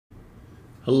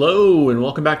Hello and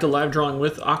welcome back to Live Drawing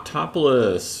with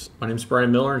Oktopolis. My name is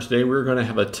Brian Miller and today we're going to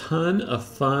have a ton of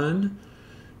fun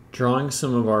drawing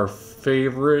some of our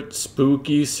favorite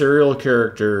spooky cereal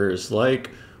characters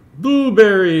like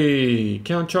Blueberry,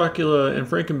 Count Chocula, and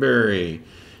Frankenberry.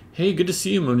 Hey, good to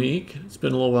see you, Monique. It's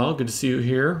been a little while. Good to see you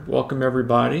here. Welcome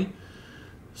everybody.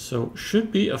 So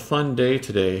should be a fun day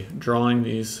today drawing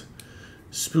these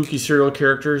spooky cereal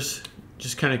characters,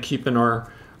 just kind of keeping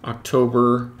our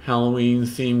October Halloween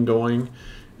theme going.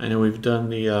 I know we've done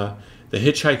the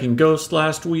hitchhiking ghost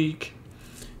last week,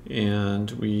 and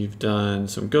we've done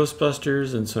some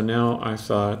Ghostbusters, and so now I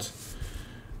thought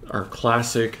our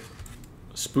classic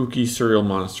spooky cereal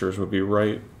monsters would be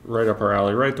right up our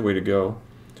alley, right the way to go.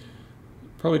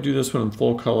 Probably do this one in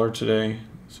full color today,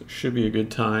 so it should be a good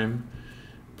time.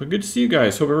 But good to see you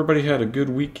guys. Hope everybody had a good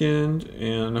weekend,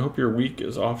 and I hope your week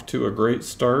is off to a great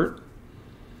start.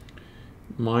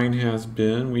 Mine has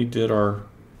been. We did our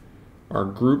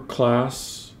group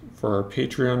class for our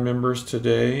Patreon members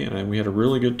today, and we had a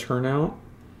really good turnout.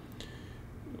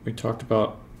 We talked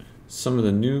about some of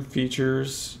the new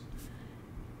features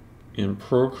in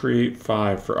Procreate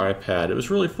 5 for iPad. It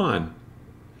was really fun.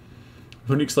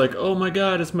 Monique's like, oh my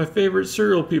god, it's my favorite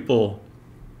cereal people.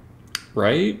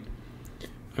 Right?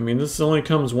 I mean, this only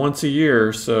comes once a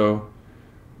year, so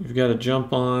you've got to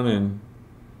jump on and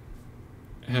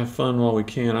have fun while we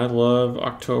can. I love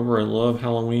October. I love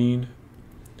Halloween.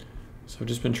 So I've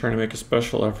just been trying to make a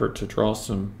special effort to draw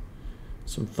some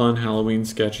fun Halloween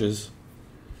sketches.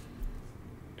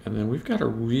 And then we've got a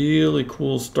really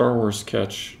cool Star Wars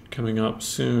sketch coming up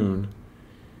soon.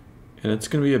 And it's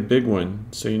going to be a big one.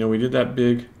 So, you know, we did that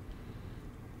big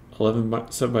 7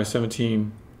 by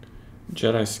 17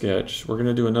 Jedi sketch. We're going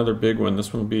to do another big one.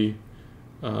 This one will be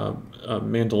a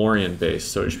Mandalorian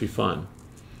based, so it should be fun.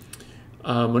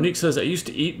 Monique says, I used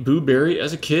to eat Blueberry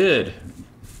as a kid.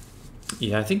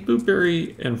 Yeah, I think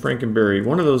Blueberry and Frankenberry,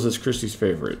 one of those is Christy's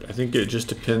favorite. I think it just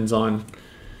depends on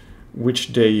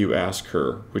which day you ask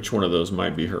her, which one of those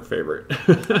might be her favorite.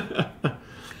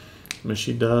 But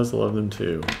she does love them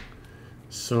too.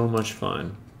 So much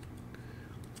fun.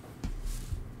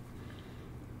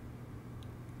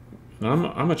 And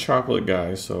I'm a chocolate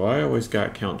guy, so I always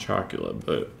got Count Chocula,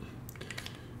 but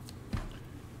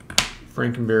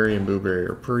Frankenberry and Blueberry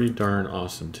are pretty darn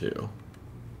awesome too.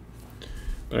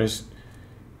 But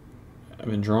I've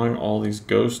been drawing all these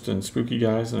ghost and spooky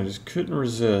guys, and I just couldn't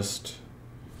resist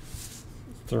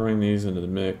throwing these into the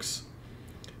mix.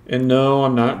 And no,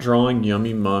 I'm not drawing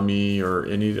Yummy Mummy or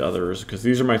any others, because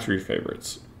these are my three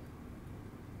favorites.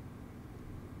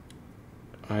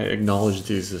 I acknowledge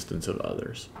the existence of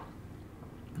others.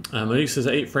 Monique says,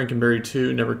 I ate Frankenberry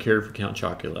too, never cared for Count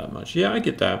Chocula that much. Yeah, I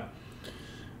get that.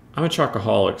 I'm a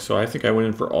chocoholic, so I think I went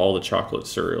in for all the chocolate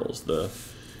cereals. The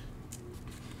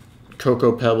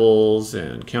Cocoa Pebbles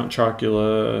and Count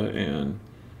Chocula and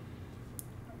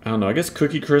I don't know, I guess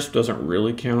Cookie Crisp doesn't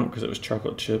really count because it was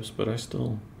chocolate chips, but I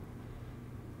still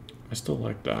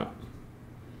like that.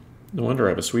 No wonder I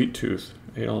have a sweet tooth.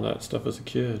 I ate all that stuff as a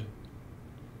kid.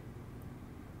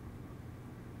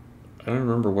 I don't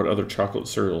remember what other chocolate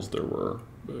cereals there were,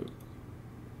 but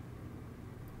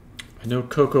I know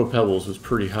Cocoa Pebbles was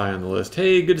pretty high on the list.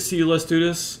 Hey, good to see you, Let's Do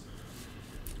This.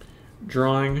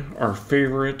 Drawing our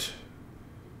favorite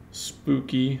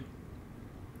spooky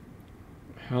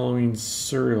Halloween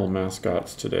cereal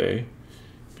mascots today.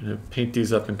 Gonna paint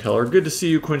these up in color. Good to see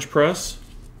you, Quench Press.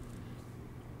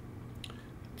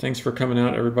 Thanks for coming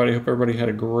out, everybody. Hope everybody had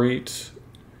a great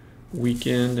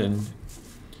weekend and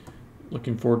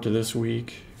looking forward to this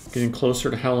week. Getting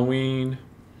closer to Halloween.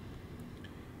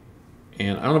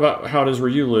 And I don't know about how it is where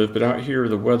you live, but out here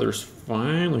the weather's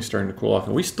finally starting to cool off.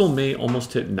 And we still may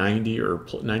almost hit 90 or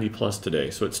 90 plus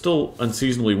today. So it's still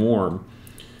unseasonably warm.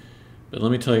 But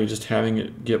let me tell you, just having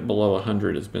it get below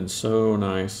 100 has been so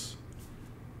nice.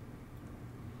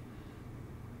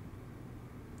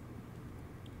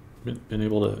 Been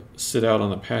able to sit out on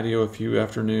the patio a few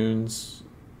afternoons.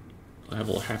 I have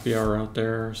a little happy hour out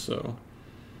there. So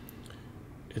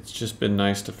it's just been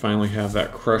nice to finally have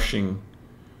that crushing,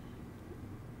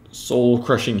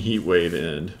 soul-crushing heat wave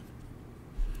end.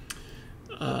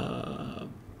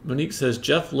 Monique says,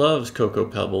 Jeff loves Cocoa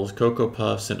Pebbles, Cocoa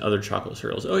Puffs, and other chocolate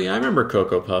cereals. Oh yeah, I remember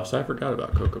Cocoa Puffs. I forgot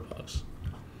about Cocoa Puffs.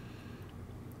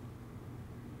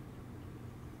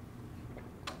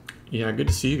 Yeah, good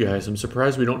to see you guys. I'm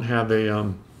surprised we don't have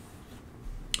an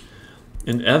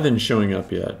Evan showing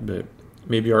up yet, but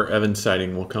maybe our Evan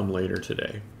sighting will come later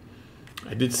today.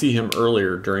 I did see him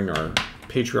earlier during our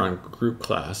Patreon group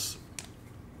class.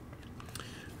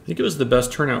 I think it was the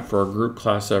best turnout for our group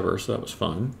class ever, so that was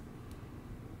fun.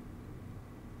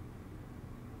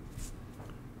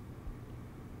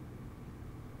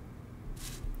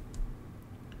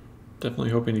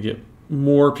 Definitely hoping to get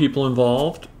more people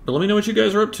involved. But let me know what you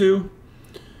guys are up to,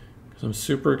 because I'm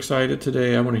super excited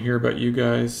today. I want to hear about you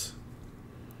guys.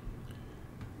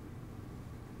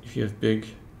 If you have big...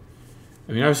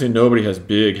 I mean, obviously nobody has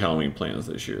big Halloween plans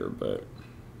this year, but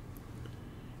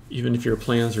even if your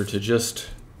plans are to just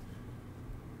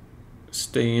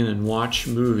stay in and watch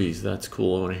movies, that's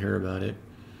cool. I want to hear about it.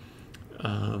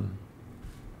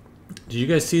 Did you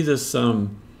guys see this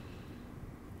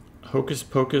Hocus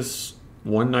Pocus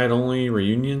one night only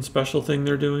reunion special thing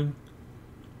they're doing?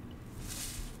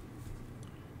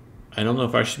 I don't know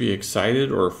if I should be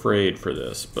excited or afraid for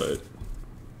this, but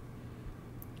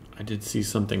I did see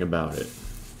something about it.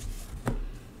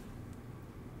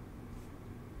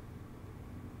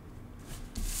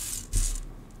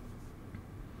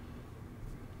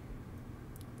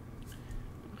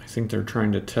 I think they're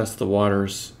trying to test the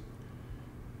waters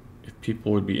if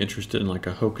people would be interested in like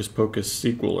a Hocus Pocus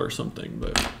sequel or something,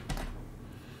 but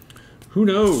who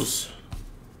knows?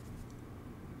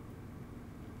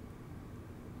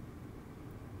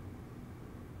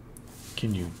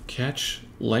 Can you catch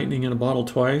lightning in a bottle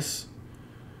twice?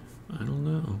 I don't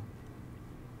know.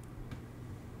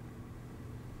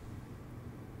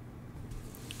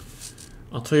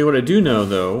 I'll tell you what I do know,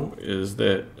 though, is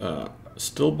that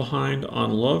still behind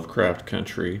on Lovecraft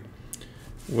Country,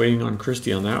 waiting on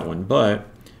Christy on that one, but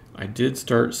I did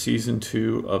start season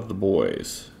 2 of The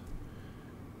Boys.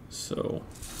 So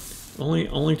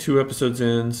only 2 episodes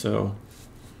in, so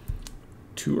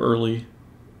too early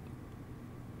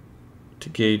to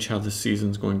gauge how this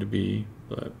season's going to be,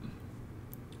 but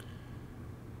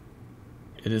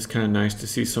it is kind of nice to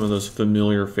see some of those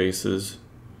familiar faces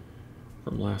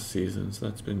from last season, so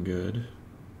that's been good.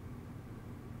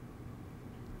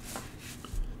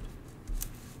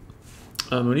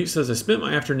 Monique says, I spent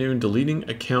my afternoon deleting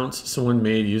accounts someone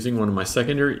made using one of my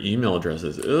secondary email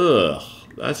addresses. Ugh,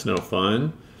 that's no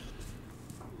fun.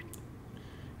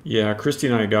 Yeah, Christy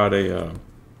and I got a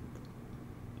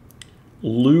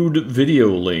lewd video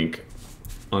link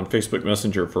on Facebook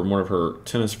Messenger from one of her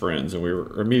tennis friends, and we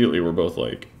were immediately both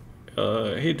like,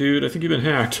 hey dude, I think you've been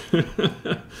hacked.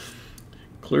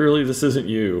 Clearly this isn't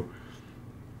you.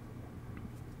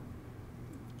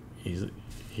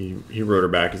 He wrote her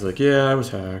back. He's like, yeah, I was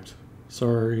hacked.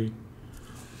 Sorry.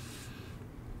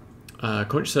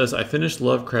 Coach says, I finished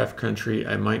Lovecraft Country.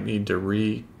 I might need to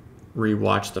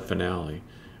re-watch the finale.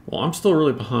 Well, I'm still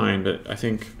really behind, but I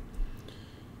think,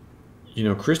 you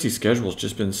know, Christy's schedule's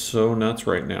just been so nuts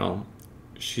right now.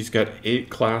 She's got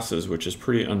 8 classes, which is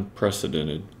pretty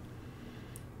unprecedented.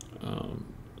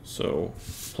 So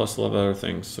plus a lot of other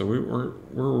things. So we're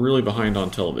really behind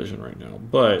on television right now.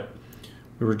 But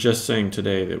we were just saying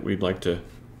today that we'd like to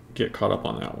get caught up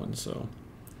on that one. So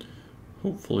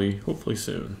hopefully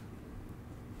soon.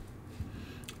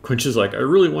 Quinch is like, I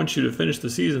really want you to finish the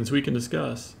season so we can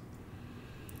discuss.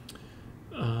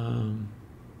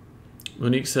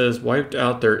 Monique says, wiped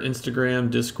out their Instagram,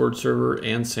 Discord server,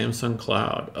 and Samsung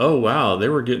Cloud. Oh, wow. They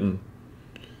were getting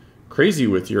crazy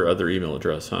with your other email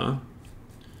address, huh?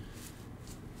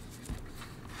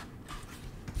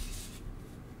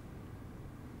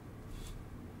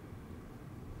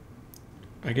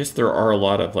 I guess there are a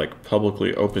lot of like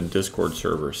publicly open Discord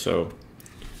servers, so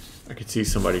I could see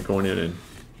somebody going in and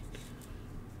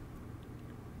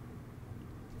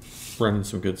running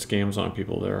some good scams on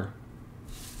people there.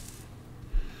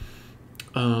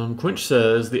 Quinch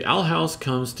says, the Owl House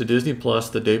comes to Disney Plus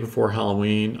the day before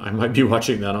Halloween. I might be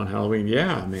watching that on Halloween.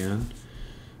 Yeah, man.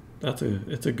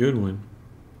 It's a good one.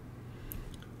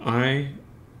 I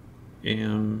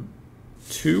am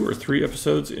 2 or 3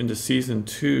 episodes into season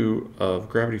 2 of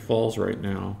Gravity Falls right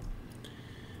now.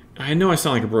 I know I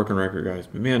sound like a broken record, guys,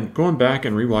 but man, going back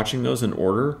and rewatching those in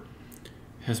order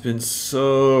has been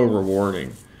so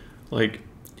rewarding. Like,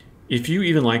 if you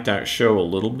even like that show a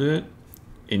little bit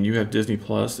and you have Disney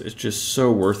Plus, it's just so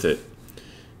worth it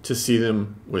to see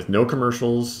them with no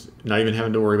commercials, not even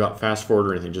having to worry about fast forward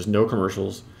or anything, just no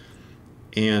commercials,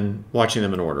 and watching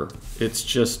them in order. It's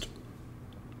just,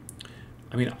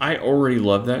 I mean, I already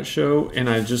love that show, and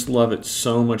I just love it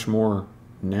so much more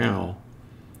now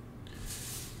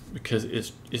because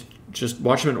it's just,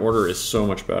 watching them in order is so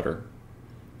much better.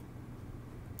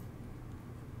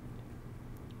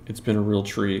 It's been a real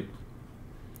treat.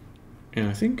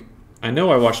 And I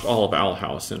know I watched all of Owl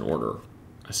House in order.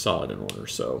 I saw it in order,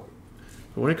 so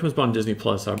but when it comes on Disney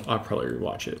Plus, I'll probably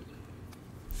rewatch it.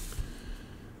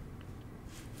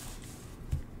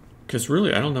 Because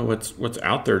really, I don't know what's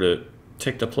out there to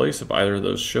take the place of either of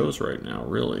those shows right now,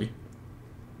 really.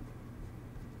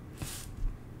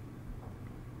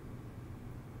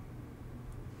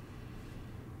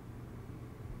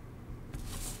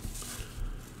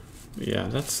 Yeah,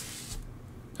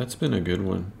 that's been a good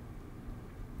one.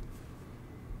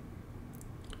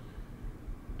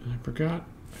 And I forgot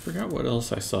what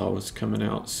else I saw was coming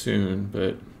out soon,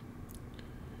 but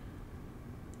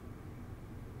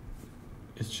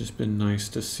it's just been nice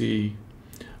to see.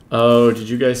 Oh, did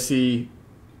you guys see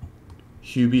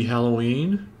Hubie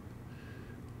Halloween?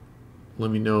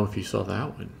 Let me know if you saw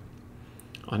that one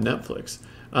on Netflix.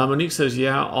 Monique says,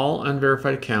 yeah, all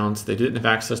unverified accounts. They didn't have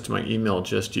access to my email,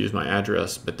 just use my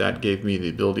address, but that gave me the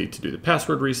ability to do the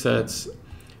password resets,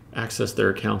 access their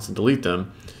accounts, and delete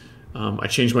them. I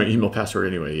changed my email password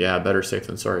anyway. Yeah, better safe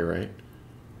than sorry, right?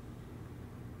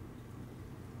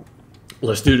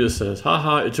 Let's Do This says,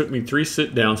 haha, it took me 3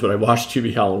 sit-downs, but I watched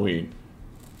Hubie Halloween.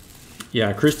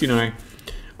 Yeah, Christy and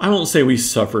I won't say we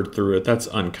suffered through it. That's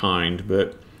unkind,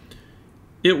 but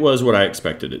it was what I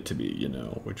expected it to be, you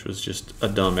know, which was just a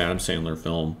dumb Adam Sandler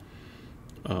film.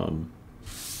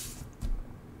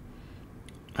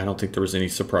 I don't think there was any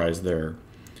surprise there.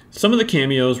 Some of the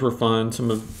cameos were fun.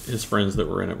 Some of his friends that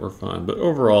were in it were fun, but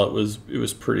overall it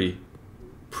was pretty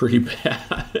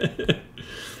bad.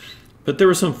 But there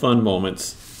were some fun moments,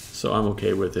 so I'm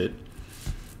okay with it.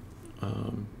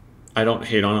 I don't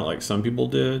hate on it like some people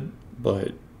did,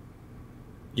 but,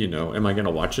 you know, am I going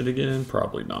to watch it again?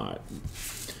 Probably not.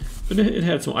 But it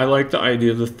had some... I like the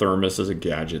idea of the thermos as a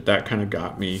gadget. That kind of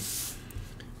got me.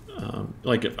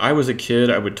 Like, if I was a kid,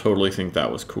 I would totally think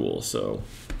that was cool. So,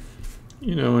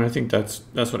 you know, and I think that's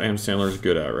what Adam Sandler is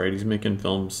good at, right? He's making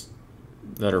films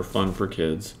that are fun for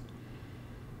kids.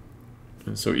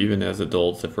 And so even as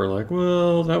adults, if we're like,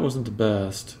 well, that wasn't the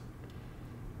best,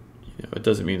 you know, it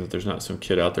doesn't mean that there's not some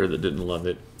kid out there that didn't love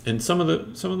it. And some of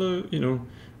the, you know,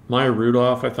 Maya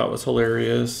Rudolph I thought was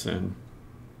hilarious, and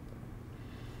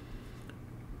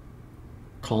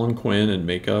Colin Quinn in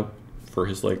makeup for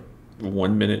his like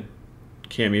 1-minute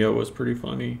cameo was pretty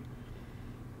funny.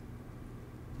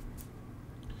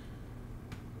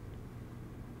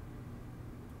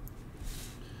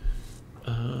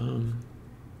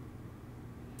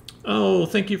 Oh,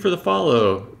 thank you for the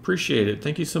follow. Appreciate it.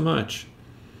 Thank you so much.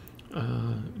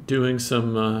 Doing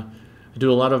some, I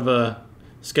do a lot of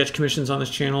sketch commissions on this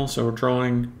channel, so we're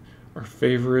drawing our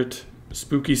favorite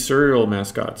spooky cereal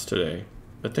mascots today.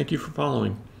 But thank you for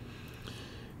following.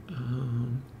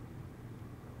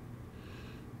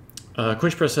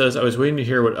 Quinch Press says, I was waiting to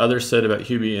hear what others said about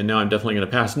Hubie, and now I'm definitely going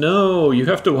to pass. No, you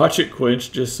have to watch it,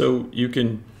 Quinch, just so you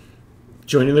can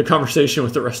join in the conversation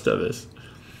with the rest of us.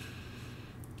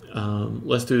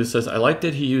 Let's Do This says, I liked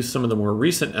that he used some of the more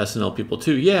recent SNL people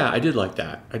too. Yeah, I did like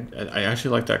that. I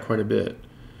actually liked that quite a bit.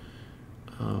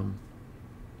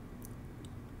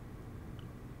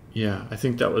 Yeah, I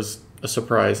think that was a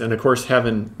surprise. And of course,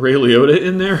 having Ray Liotta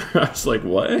in there, I was like,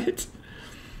 what?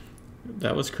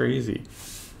 That was crazy.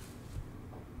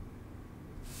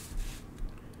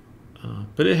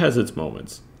 But it has its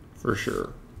moments, for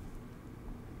sure.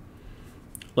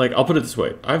 Like, I'll put it this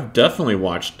way. I've definitely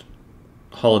watched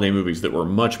holiday movies that were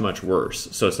much, much worse.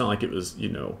 So it's not like it was, you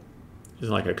know, it's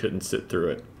not like I couldn't sit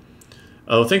through it.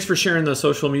 Oh, thanks for sharing the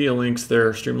social media links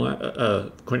there,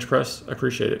 Quinch Press. I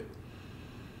appreciate it.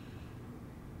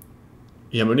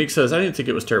 Yeah, Monique says, I didn't think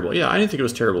it was terrible. Yeah, I didn't think it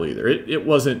was terrible either. It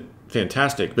wasn't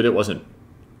fantastic, but it wasn't,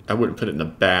 I wouldn't put it in the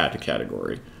bad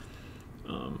category.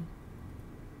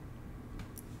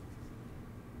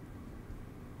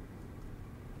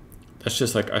 That's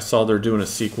just like, I saw they're doing a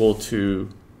sequel to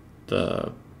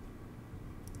the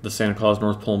Santa Claus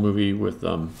North Pole movie with,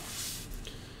 oh,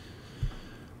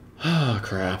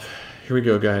 crap. Here we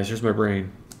go, guys. Here's my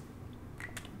brain.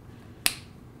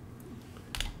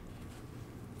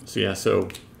 So yeah, so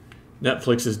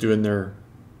Netflix is doing their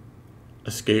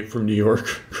Escape from New York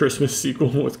Christmas sequel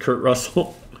with Kurt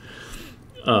Russell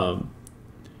and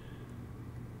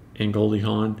Goldie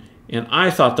Hawn. And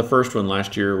I thought the first one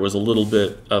last year was a little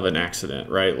bit of an accident,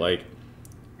 right? Like,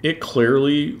 it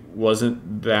clearly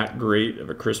wasn't that great of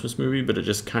a Christmas movie, but it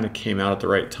just kind of came out at the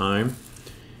right time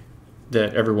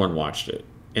that everyone watched it.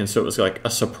 And so it was like a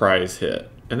surprise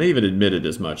hit. And they even admitted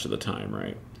as much at the time,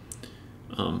 right?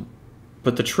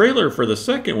 But the trailer for the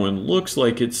second one looks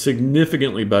like it's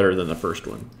significantly better than the first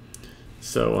one.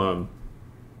 So,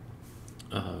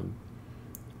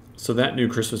 so that new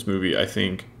Christmas movie, I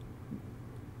think,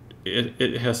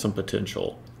 it has some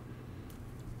potential.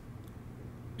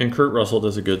 And Kurt Russell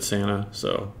does a good Santa,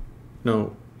 so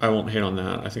no, I won't hate on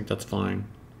that. I think that's fine.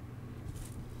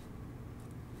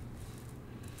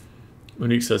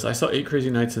 Monique says, I saw 8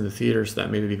 Crazy Nights in the theater, so that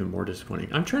made it even more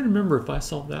disappointing. I'm trying to remember if I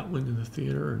saw that one in the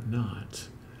theater or not.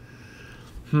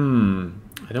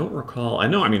 I don't recall. I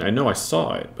know I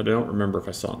saw it, but I don't remember if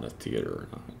I saw it in the theater or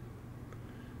not.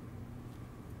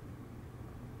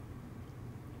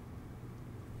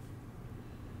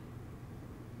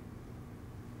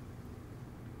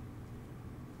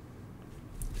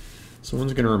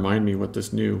 Someone's going to remind me what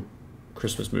this new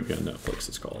Christmas movie on Netflix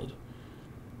is called.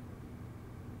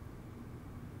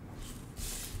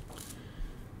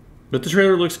 But the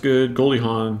trailer looks good. Goldie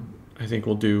Hawn, I think,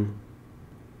 will do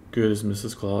good as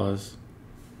Mrs. Claus.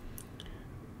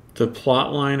 The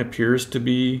plot line appears to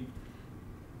be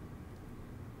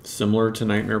similar to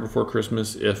Nightmare Before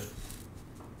Christmas if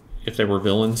they were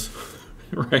villains,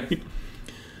 right? They're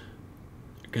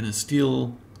gonna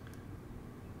steal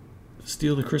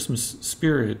the Christmas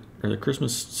spirit or the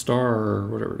Christmas star or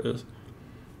whatever it is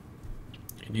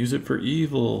and use it for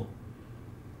evil.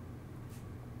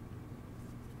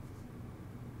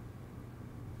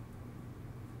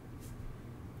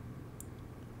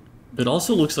 It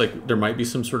also looks like there might be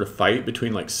some sort of fight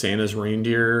between like Santa's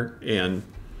reindeer and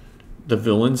the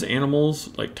villain's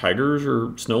animals, like tigers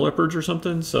or snow leopards or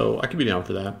something. So I could be down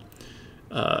for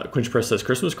that. Quinch Press says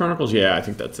Christmas Chronicles. Yeah, I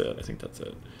think that's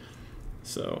it.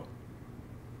 So,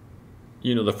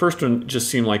 you know, the first one just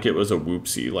seemed like it was a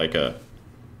whoopsie, like a,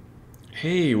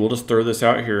 hey, we'll just throw this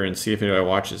out here and see if anybody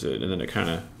watches it. And then it kind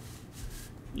of,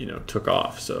 you know, took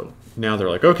off. So now they're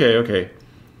like, okay.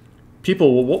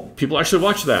 People actually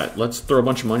watch that. Let's throw a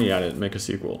bunch of money at it and make a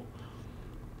sequel.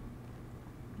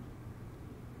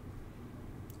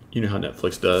 You know how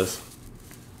Netflix does.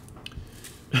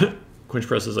 Quinch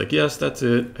Press is like, yes, that's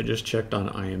it. I just checked on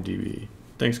IMDb.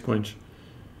 Thanks, Quinch.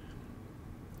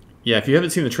 Yeah, if you haven't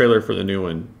seen the trailer for the new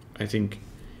one, I think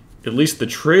at least the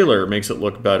trailer makes it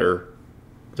look better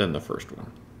than the first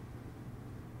one.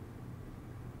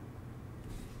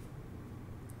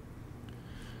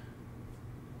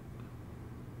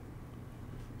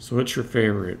 So what's your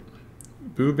favorite?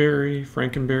 Boo Berry,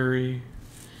 Frankenberry,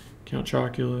 Count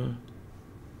Chocula?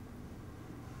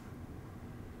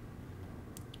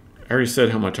 I already said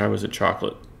how much I was a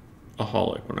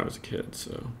chocolate-aholic when I was a kid,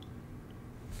 so.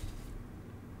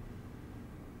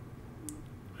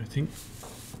 I think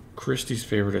Christy's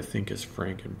favorite, I think, is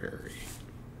Frankenberry.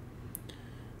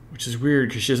 Which is weird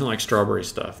because she doesn't like strawberry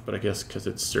stuff, but I guess because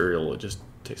it's cereal, it just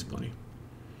tastes funny.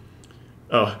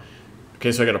 Oh,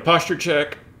 okay, so I got a posture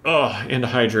check. Oh, and to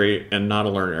hydrate and not to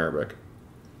learn Arabic.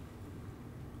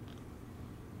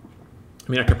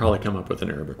 I mean, I could probably come up with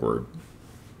an Arabic word.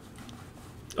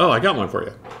 Oh, I got one for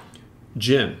you.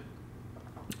 Jinn.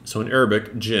 So in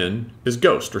Arabic, jinn is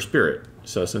ghost or spirit.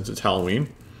 So since it's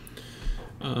Halloween,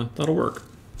 that'll work.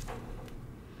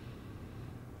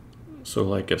 So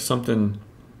like if something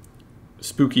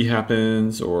spooky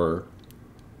happens, or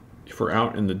if we're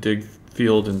out in the dig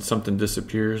field and something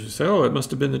disappears, we say, oh, it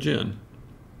must have been the jinn.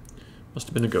 Must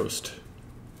have been a ghost.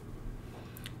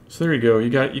 So there you go. You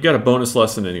got a bonus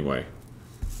lesson anyway.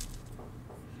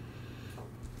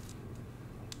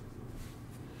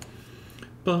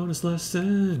 Bonus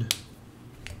lesson.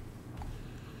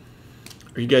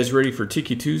 Are you guys ready for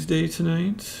Tiki Tuesday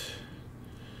tonight?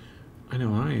 I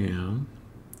know I am.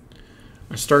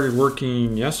 I started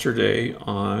working yesterday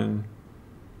on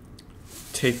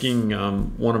taking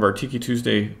one of our Tiki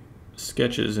Tuesday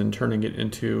sketches and turning it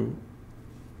into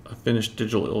a finished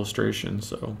digital illustration.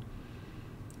 So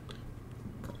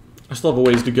I still have a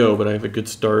ways to go, but I have a good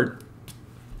start.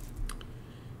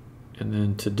 And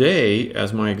then today,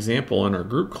 as my example in our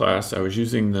group class, I was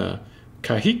using the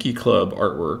Kahiki Club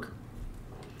artwork.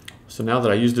 So now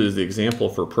that I used it as the example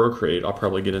for Procreate, I'll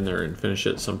probably get in there and finish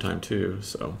it sometime too.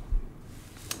 So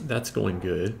that's going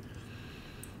good.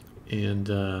 And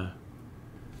I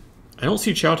don't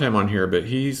see Chow Time on here, but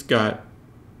he's got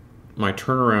my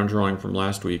turnaround drawing from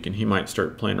last week, and he might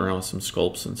start playing around with some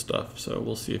sculpts and stuff. So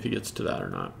we'll see if he gets to that or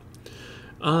not.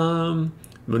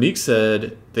 Monique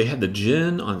said they had the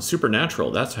Jinn on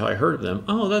Supernatural. That's how I heard of them.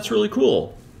 Oh, that's really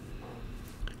cool.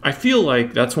 I feel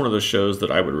like that's one of those shows that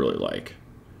I would really like.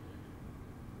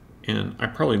 And I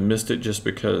probably missed it just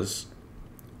because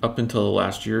up until the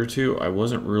last year or two, I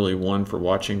wasn't really one for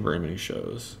watching very many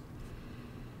shows.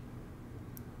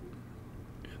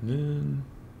 And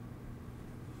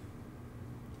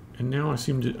now I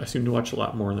seem to watch a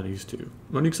lot more than I used to.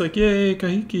 Monique's like, yay,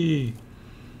 Kahiki.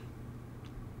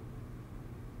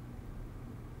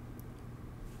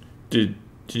 Did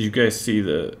you guys see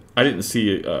I didn't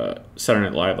see Saturday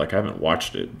Night Live, like I haven't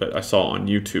watched it, but I saw on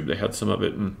YouTube they had some of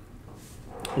it, and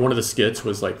one of the skits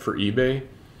was like for eBay,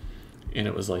 and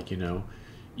it was like,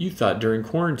 you thought during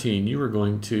quarantine you were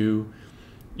going to,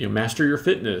 master your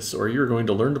fitness, or you were going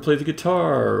to learn to play the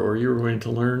guitar, or you were going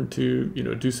to learn to,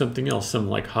 do something else, some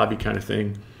like hobby kind of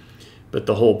thing. But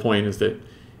the whole point is that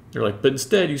they're like, but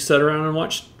instead you sat around and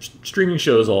watched streaming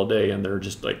shows all day, and they're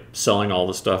just like selling all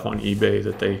the stuff on eBay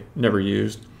that they never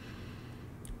used.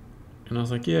 And I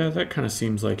was like, yeah, that kind of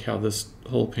seems like how this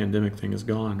whole pandemic thing has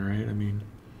gone, right? I mean,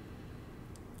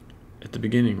 at the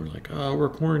beginning, we're like, oh, we're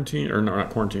quarantined, or no, not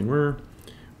quarantined, we're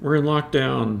in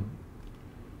lockdown.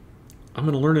 I'm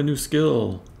going to learn a new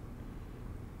skill.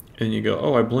 And you go,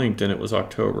 oh, I blinked and it was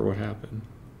October. What happened?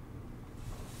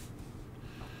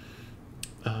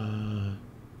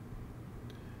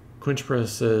 Quinch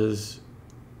Press says,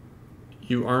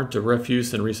 you aren't a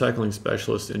refuse and recycling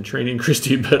specialist in training,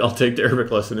 Christy, but I'll take the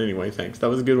Arabic lesson anyway. Thanks. That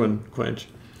was a good one, Quinch.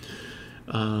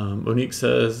 Monique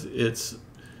says it's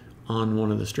on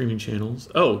one of the streaming channels.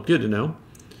 Oh, good to know.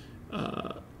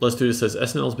 Let's Do This says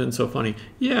SNL's been so funny.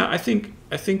 Yeah, I think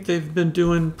they've been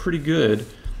doing pretty good.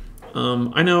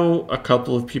 I know a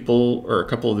couple of people or a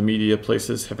couple of the media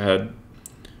places have had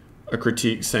a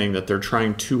critique saying that they're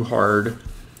trying too hard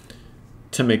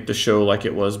to make the show like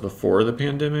it was before the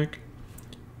pandemic.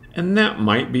 And that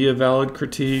might be a valid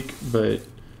critique, but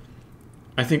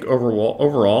I think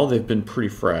overall they've been pretty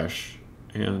fresh.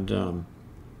 And,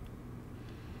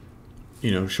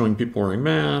 showing people wearing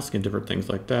masks and different things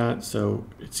like that. So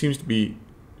it seems to be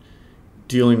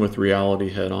dealing with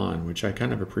reality head on, which I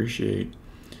kind of appreciate.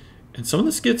 And some of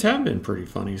the skits have been pretty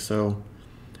funny. So,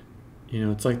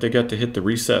 it's like they got to hit the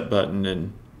reset button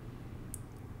and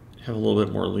have a little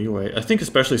bit more leeway. I think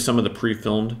especially some of the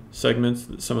pre-filmed segments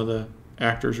that some of the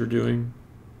actors are doing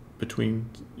between,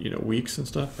 weeks and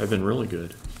stuff have been really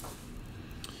good.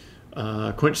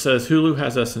 Quinch says Hulu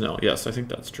has SNL. Yes, I think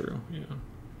that's true. Yeah.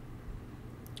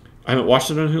 I haven't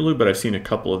watched it on Hulu, but I've seen a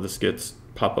couple of the skits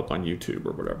pop up on YouTube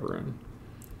or whatever and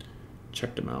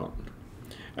checked them out.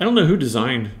 I don't know who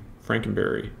designed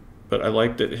Frankenberry, but I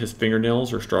like that his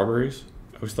fingernails are strawberries.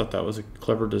 I always thought that was a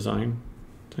clever design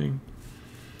thing.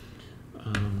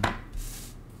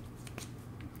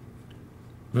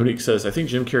 Monique says, I think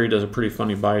Jim Carrey does a pretty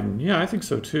funny Biden. Yeah, I think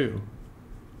so too.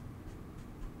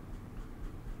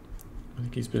 I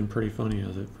think he's been pretty funny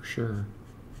as it for sure.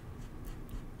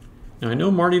 Now I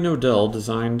know Marty Nodell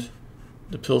designed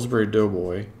the Pillsbury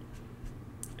Doughboy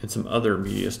and some other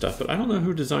media stuff, but I don't know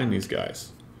who designed these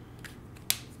guys.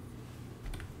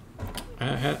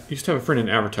 I used to have a friend in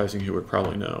advertising who would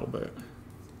probably know, but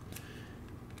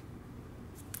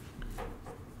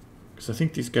because I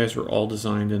think these guys were all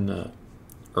designed in the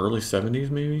early 70s,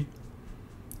 maybe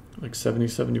like 70,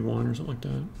 71 or something like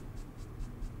that.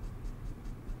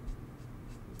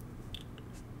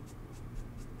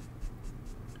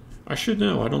 I should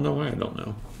know. I don't know why I don't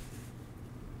know.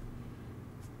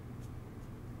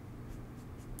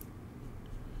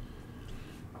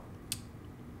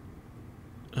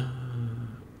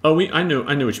 I knew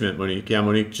what you meant, Monique. Yeah,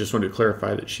 Monique just wanted to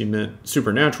clarify that she meant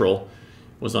Supernatural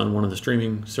was on one of the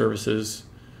streaming services.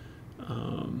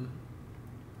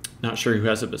 Not sure who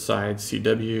has it besides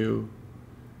CW.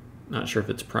 Not sure if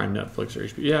it's Prime, Netflix, or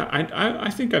HBO. Yeah,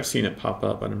 I think I've seen it pop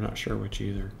up, but I'm not sure which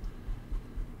either.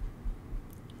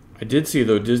 I did see,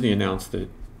 though, Disney announced that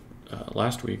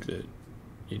last week that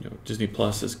Disney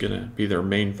Plus is going to be their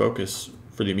main focus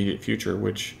for the immediate future,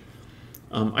 which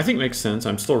I think makes sense.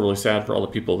 I'm still really sad for all the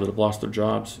people that have lost their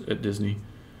jobs at Disney.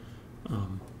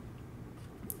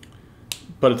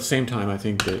 But at the same time, I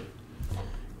think that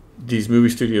these movie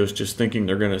studios just thinking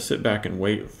they're going to sit back and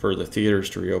wait for the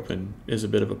theaters to reopen is a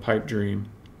bit of a pipe dream.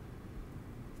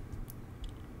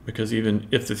 Because even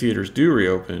if the theaters do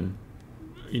reopen,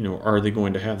 are they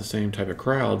going to have the same type of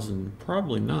crowds? And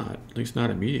probably not, at least not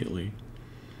immediately.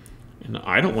 And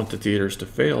I don't want the theaters to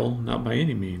fail, not by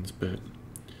any means, but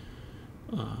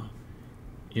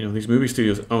these movie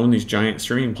studios own these giant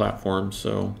streaming platforms,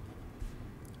 so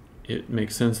it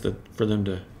makes sense that for them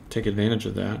to take advantage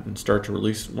of that and start to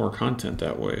release more content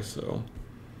that way. So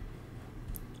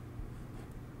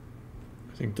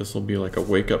I think this will be like a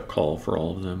wake-up call for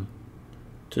all of them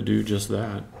to do just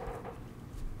that.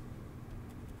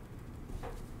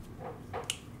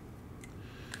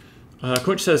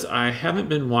 Coach says, I haven't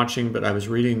been watching, but I was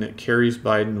reading that Carrey's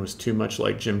Biden was too much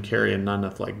like Jim Carrey and not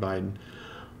enough like Biden.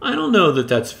 I don't know that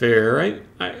that's fair.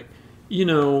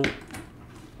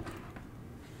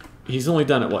 He's only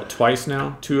done it, what, twice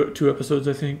now? Two episodes,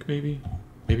 I think, maybe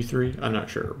 3. I'm not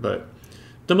sure, but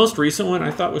the most recent one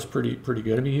I thought was pretty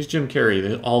good. I mean, he's Jim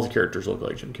Carrey. All the characters look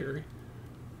like Jim Carrey.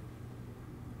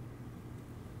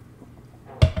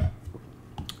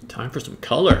 Time for some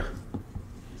color.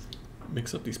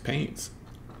 Mix up these paints.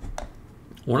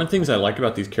 One of the things I like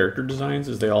about these character designs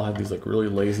is they all have these like really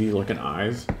lazy looking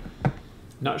eyes.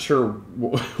 Not sure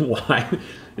why.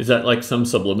 Is that like some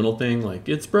subliminal thing? Like,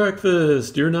 it's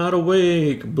breakfast, you're not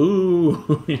awake,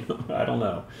 boo. I don't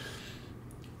know.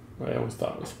 But I always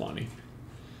thought it was funny.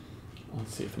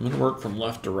 Let's see, if I'm going to work from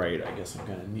left to right, I guess I'm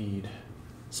going to need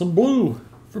some blue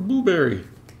for Blueberry.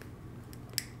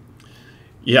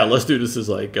 Yeah, Let's Do This is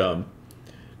like,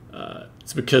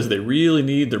 It's because they really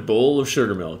need their bowl of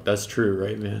sugar milk. That's true,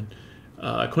 right, man?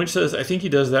 Quinch says, I think he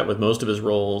does that with most of his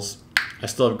roles. I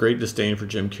still have great disdain for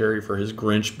Jim Carrey for his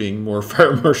Grinch being more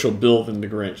Fire Marshal Bill than the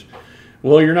Grinch.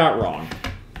 Well, you're not wrong.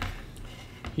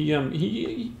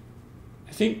 I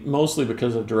think mostly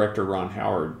because of director Ron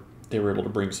Howard, they were able to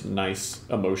bring some nice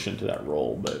emotion to that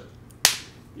role. But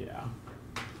yeah,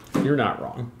 you're not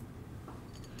wrong.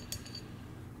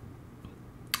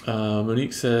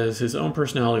 Monique says his own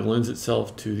personality lends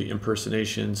itself to the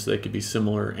impersonation, so they could be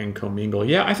similar and commingle.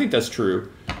 Yeah, I think that's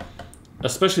true.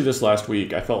 Especially this last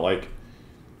week, I felt like,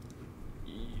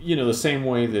 the same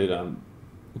way that Alec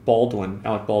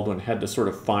Baldwin had to sort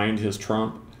of find his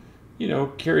Trump.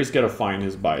 Kerry's got to find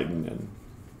his Biden,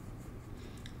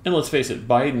 and let's face it,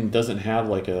 Biden doesn't have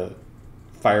like a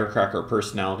firecracker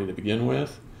personality to begin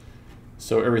with.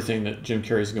 So everything that Jim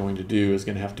Carrey's going to do is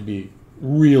going to have to be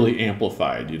really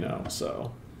amplified,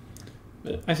 So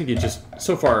I think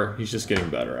so far he's just getting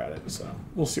better at it. So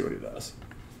we'll see what he does.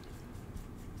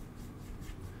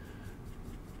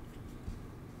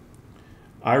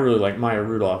 I really like Maya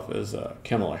Rudolph as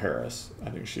Kamala Harris. I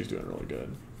think she's doing really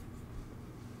good.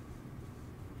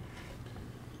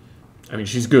 I mean,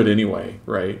 she's good anyway,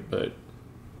 right? But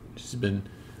she's been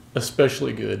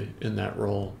especially good in that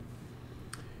role.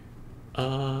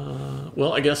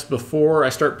 Well, I guess before I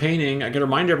start painting, I got to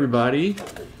remind everybody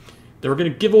that we're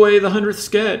going to give away the 100th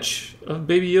sketch of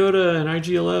Baby Yoda and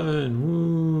IG-11.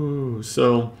 Woo!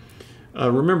 So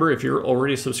remember, if you're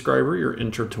already a subscriber, you're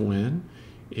entered to win.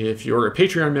 If you're a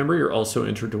Patreon member, you're also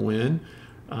entered to win.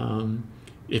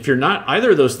 If you're not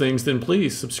either of those things, then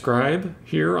please subscribe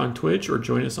here on Twitch or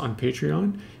join us on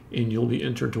Patreon, and you'll be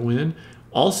entered to win.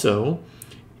 Also,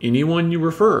 anyone you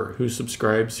refer who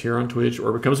subscribes here on Twitch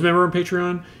or becomes a member on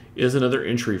Patreon is another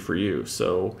entry for you.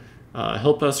 So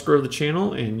help us grow the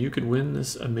channel, and you could win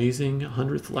this amazing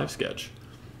 100th live sketch.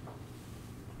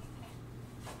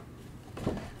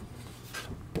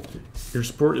 Your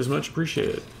support is much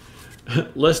appreciated.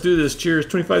 Let's do this. Cheers,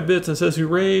 25 bits, and says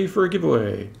hooray for a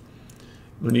giveaway.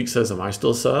 Monique says, am I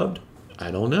still subbed?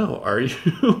 I don't know. Are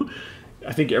you?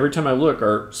 I think every time I look,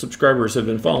 our subscribers have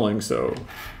been falling, so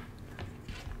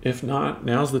if not,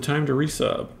 now's the time to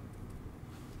resub.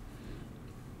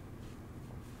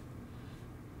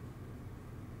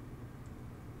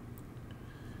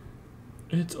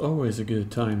 It's always a good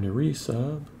time to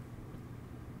resub.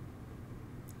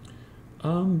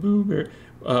 Boo Berry.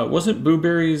 Wasn't Boo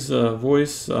Berry's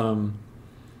voice, they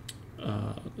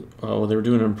were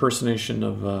doing an impersonation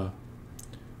of,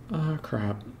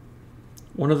 crap.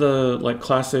 One of the,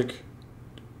 classic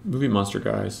Movie Monster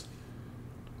guys.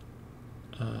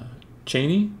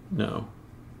 Cheney? No.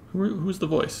 Who's the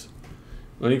voice?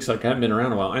 Monique's like, I haven't been around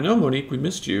in a while. I know, Monique, we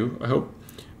missed you. I hope.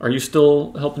 Are you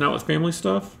still helping out with family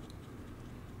stuff?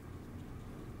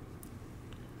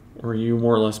 Or are you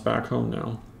more or less back home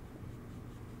now?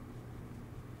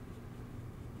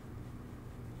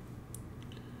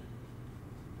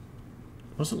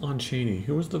 It wasn't Lon Chaney.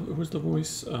 Who was the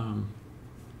voice? I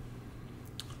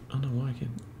don't know why I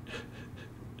can't.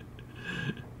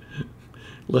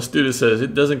 Let's Do This says,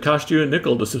 it doesn't cost you a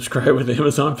nickel to subscribe with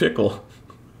Amazon Pickle.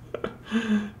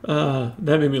 That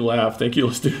made me laugh. Thank you,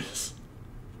 Let's Do This.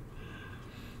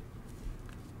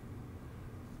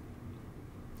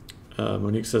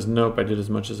 Monique says, nope, I did as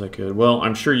much as I could. Well,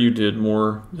 I'm sure you did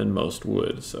more than most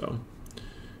would, so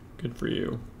good for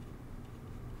you.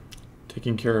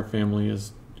 Taking care of family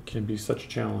can be such a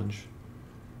challenge.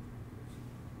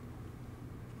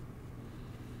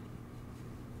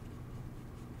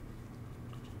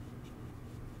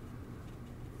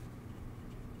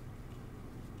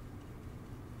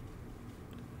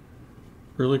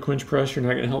 Really, Quinch Press, you're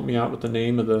not going to help me out with the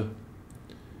name of the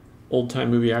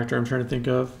old-time movie actor I'm trying to think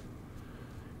of?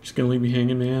 You're just going to leave me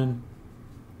hanging, man?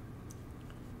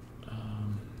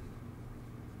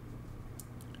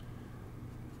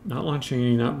 Not Lon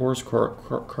Chaney, not Boris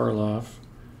Karloff.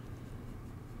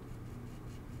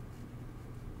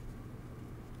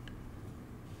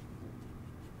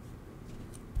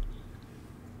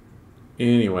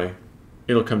 Anyway,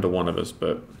 it'll come to one of us,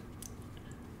 but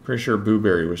pretty sure Boo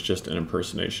Berry was just an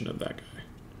impersonation of that guy.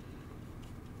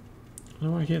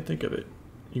 Oh, I can't think of it.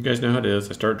 You guys know how it is.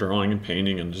 I start drawing and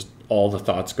painting and just all the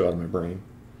thoughts go out of my brain.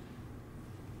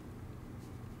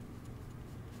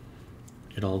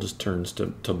 It all just turns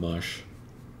to mush.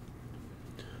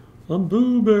 I'm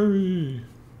Boo Berry.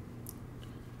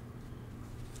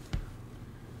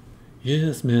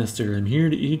 Yes, master, I'm here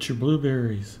to eat your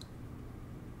blueberries.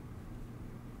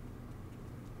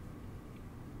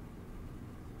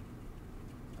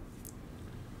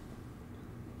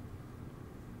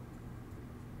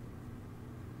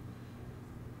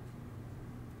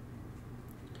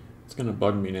 It's going to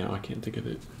bug me now. I can't think of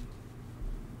it.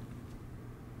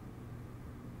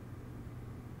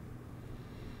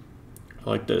 I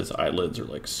like that his eyelids are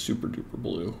like super duper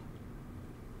blue.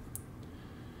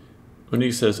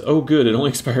 Monique says, oh good, it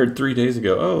only expired 3 days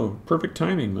ago. Oh, perfect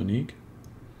timing, Monique.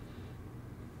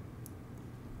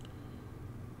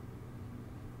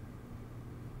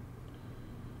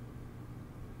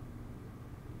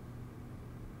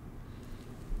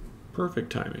 Perfect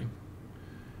timing.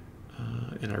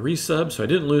 And I resubbed, so I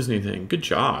didn't lose anything. Good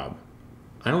job.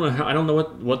 I don't know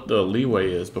what the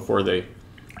leeway is before they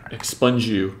expunge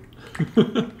you.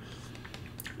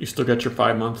 You still got your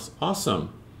 5 months.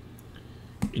 Awesome.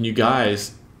 And you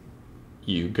guys,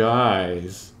 I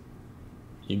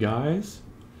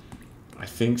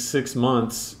think 6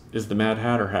 months is the Mad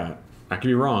Hatter hat. I could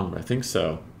be wrong, but I think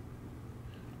so.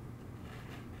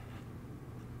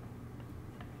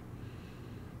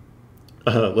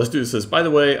 Let's do this. By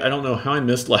the way, I don't know how I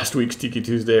missed last week's Tiki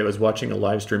Tuesday. I was watching a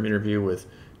live stream interview with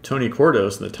Tony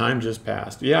Cordos, and the time just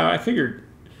passed. Yeah, I figured.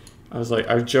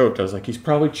 I joked. I was like, he's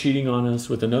probably cheating on us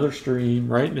with another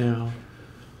stream right now.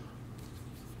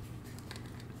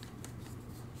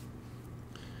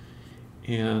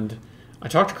 And I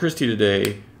talked to Christy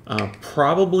today.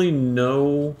 Probably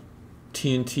no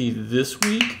TNT this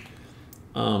week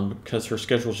because her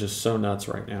schedule's just so nuts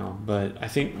right now. But I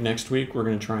think next week we're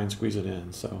going to try and squeeze it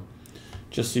in. So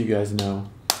just so you guys know.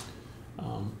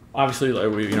 Obviously, like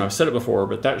I've said it before,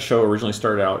 but that show originally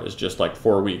started out as just like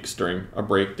 4 weeks during a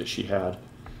break that she had.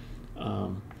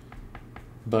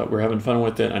 But we're having fun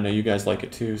with it. I know you guys like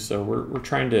it too, so we're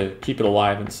trying to keep it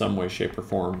alive in some way, shape, or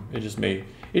form. It just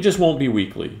won't be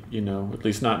weekly, at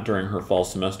least not during her fall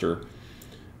semester,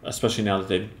 especially now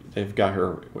that they've got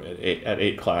her at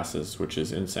 8 classes, which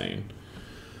is insane.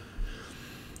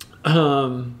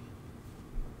 Oh.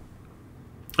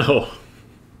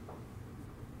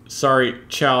 Sorry,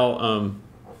 Chow.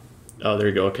 Oh, there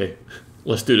you go. Okay.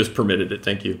 Let's do this. Permitted it.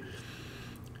 Thank you.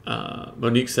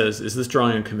 Monique says, is this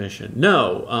drawing on commission?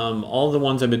 No. All the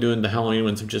ones I've been doing, the Halloween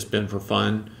ones, have just been for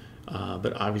fun.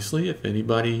 But obviously, if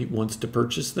anybody wants to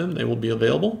purchase them, they will be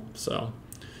available. So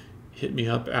hit me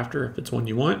up after if it's one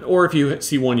you want. Or if you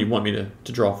see one you want me to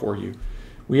draw for you.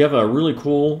 We have a really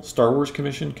cool Star Wars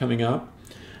commission coming up.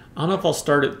 I don't know if I'll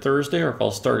start it Thursday or if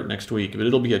I'll start it next week, but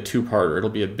it'll be a 2-parter. It'll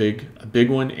be a big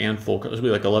one and full color. It'll be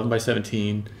like 11 by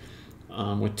 17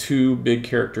 with 2 big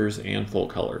characters and full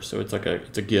color. So it's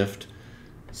a gift.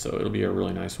 So it'll be a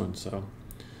really nice one. So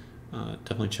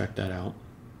definitely check that out.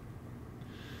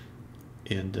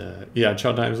 And yeah,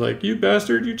 Chow Time's like, you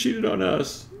bastard, you cheated on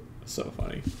us. So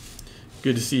funny.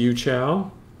 Good to see you,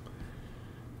 Chow.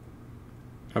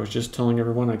 I was just telling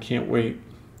everyone I can't wait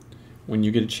when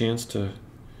you get a chance to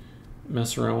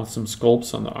mess around with some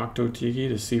sculpts on the Okto Tiki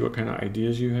to see what kind of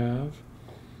ideas you have.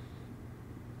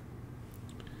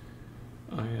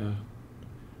 I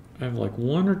have like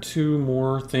 1 or 2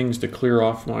 more things to clear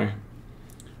off my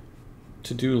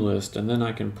to-do list, and then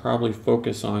I can probably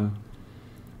focus on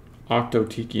Okto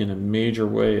Tiki in a major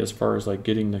way as far as like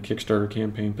getting the Kickstarter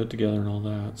campaign put together and all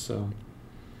that. So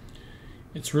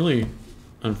it's really,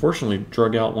 unfortunately,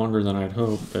 drug out longer than I'd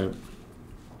hoped, but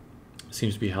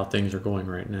seems to be how things are going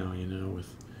right now,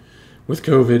 with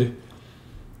COVID.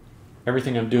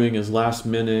 Everything I'm doing is last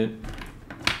minute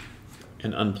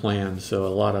and unplanned. So a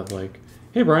lot of like,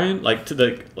 hey Brian,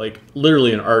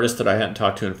 literally an artist that I hadn't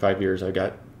talked to in 5 years. I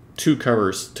got 2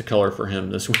 covers to color for him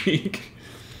this week.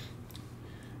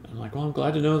 I'm like, well, I'm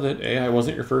glad to know that A, I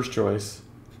wasn't your first choice,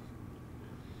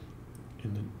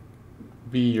 and then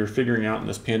B, you're figuring out in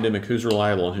this pandemic who's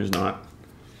reliable and who's not.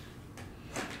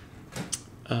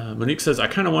 Monique says, I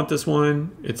kind of want this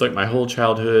one. It's like my whole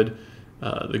childhood.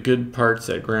 The good parts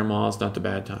at grandma's, not the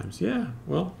bad times. Yeah,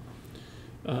 well,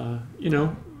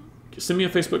 send me a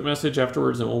Facebook message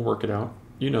afterwards and we'll work it out.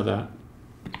 You know that.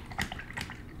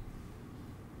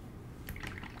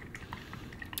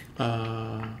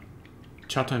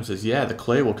 Chow Time says, yeah, the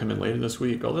clay will come in later this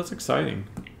week. Oh, that's exciting.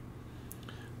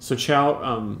 So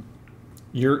Chow,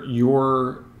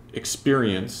 your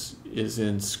experience is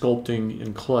in sculpting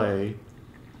in clay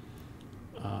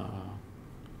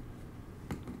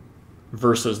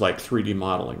versus like 3D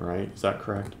modeling, right? Is that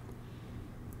correct?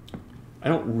 I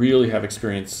don't really have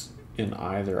experience in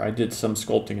either. I did some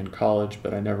sculpting in college,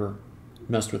 but I never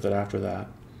messed with it after that.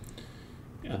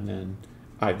 And then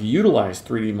I've utilized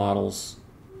 3D models,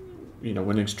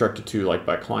 when instructed to, like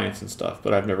by clients and stuff,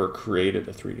 but I've never created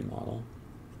a 3D model.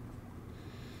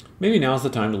 Maybe now's the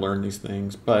time to learn these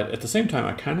things, but at the same time,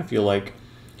 I kind of feel like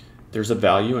there's a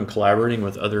value in collaborating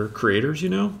with other creators,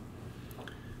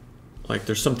 Like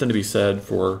there's something to be said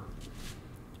for,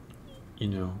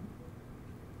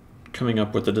 coming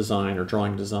up with the design or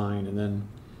drawing design, and then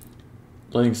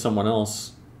letting someone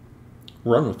else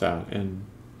run with that and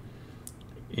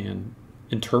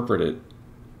interpret it.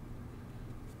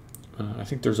 I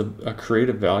think there's a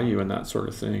creative value in that sort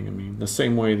of thing. I mean, the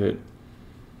same way that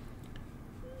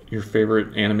your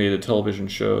favorite animated television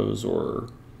shows, or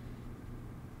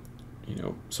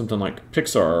something like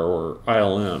Pixar or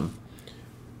ILM,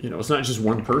 it's not just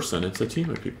one person, it's a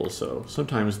team of people. So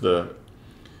sometimes the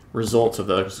results of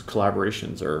those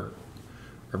collaborations are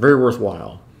very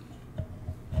worthwhile.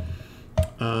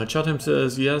 Chowtime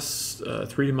says, yes,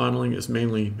 3D modeling is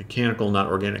mainly mechanical, not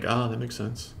organic. Ah, that makes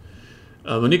sense.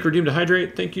 Monique redeemed a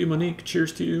hydrate. Thank you, Monique.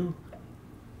 Cheers to you.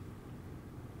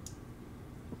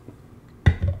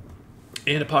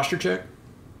 And a posture check.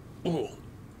 Oh,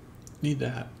 need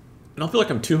that. I don't feel like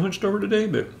I'm too hunched over today,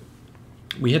 but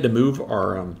we had to move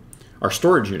our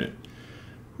storage unit.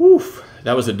 Woof,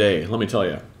 that was a day, let me tell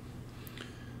you.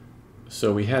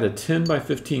 So we had a 10 by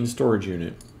 15 storage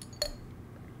unit,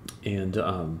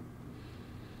 and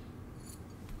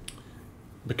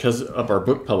because of our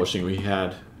book publishing, we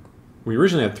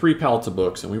originally had 3 pallets of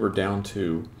books, and we were down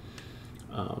to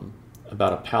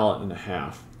about a pallet and a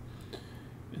half.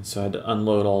 And so I had to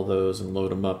unload all those and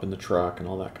load them up in the truck and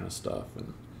all that kind of stuff.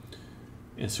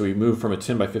 And so we moved from a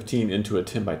 10 by 15 into a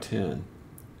 10 by 10.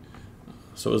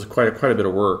 So it was quite a bit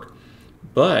of work.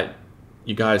 But,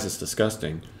 you guys, it's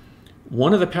disgusting.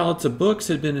 One of the pallets of books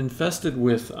had been infested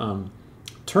with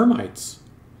termites.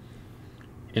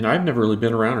 And I've never really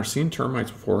been around or seen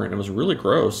termites before, and it was really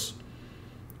gross.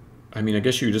 I mean, I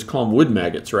guess you could just call them wood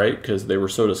maggots, right? Because they were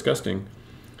so disgusting.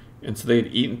 And so they'd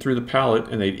eaten through the pallet,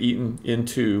 and they'd eaten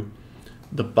into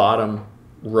the bottom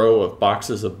row of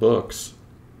boxes of books.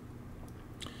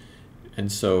 And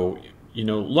so,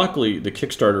 luckily the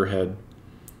Kickstarter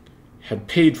had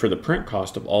paid for the print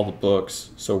cost of all the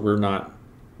books, so we're not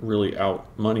really out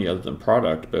money other than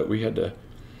product, but we had to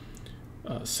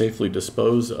safely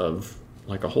dispose of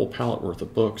like a whole pallet worth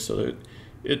of books, so that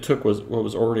it took what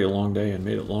was already a long day and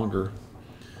made it longer.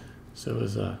 So it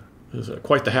was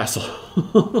quite the hassle.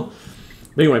 But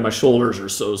anyway, my shoulders are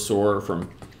so sore from,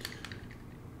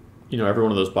 every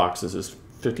one of those boxes is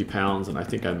 50 pounds, and I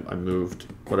think I moved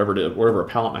whatever a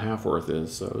pallet and a half worth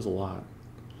is, so it was a lot.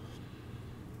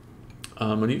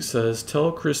 Monique says,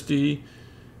 tell Christy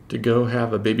to go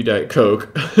have a baby Diet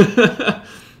Coke.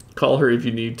 Call her if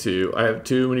you need to. I have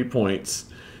too many points.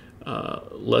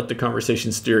 Let the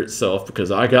conversation steer itself,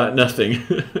 because I got nothing.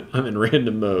 I'm in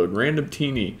random mode. Random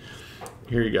teeny.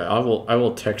 Here you go. I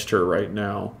will text her right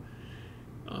now.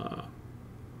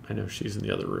 I know she's in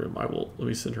the other room. Let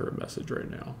me send her a message right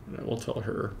now, and I will tell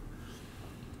her.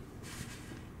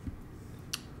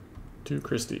 To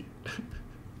Christy.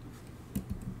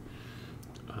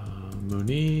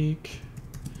 Monique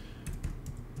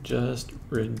just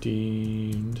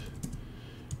redeemed.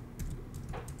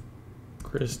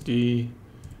 Christy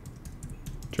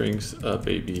drinks a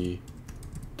baby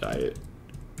Diet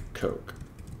Coke.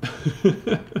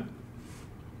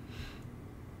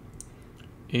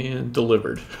 And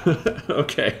delivered.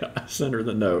 Okay, I sent her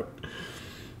the note.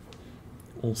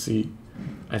 We'll see.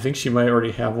 I think she might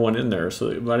already have one in there, so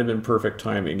it might have been perfect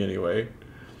timing anyway.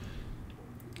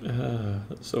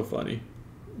 That's so funny.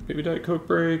 Baby Diet Coke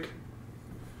break.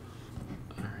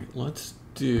 Alright, let's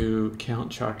do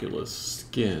Count Chocula's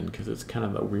skin, because it's kind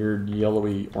of a weird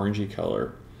yellowy orangey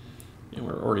color. And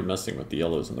we're already messing with the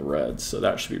yellows and the reds, so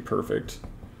that should be perfect.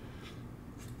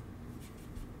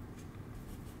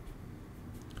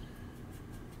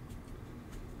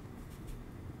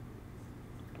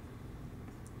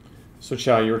 So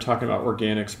Chow, you were talking about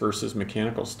organics versus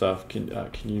mechanical stuff. Can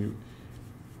you,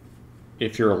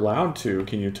 if you're allowed to,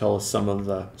 can you tell us some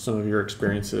of your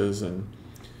experiences and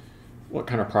what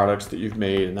kind of products that you've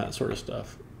made and that sort of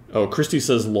stuff? Oh, Christy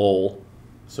says lol.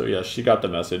 So yes, she got the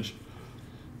message.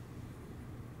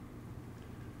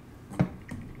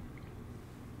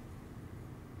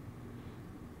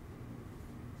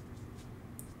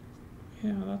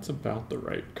 Yeah, that's about the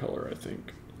right color, I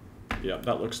think. Yeah,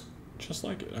 that looks just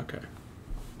like it. Okay.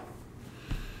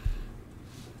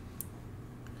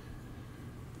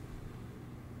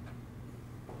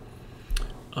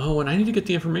 Oh, and I need to get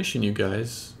the information, you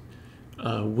guys.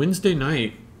 Wednesday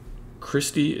night,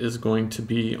 Christy is going to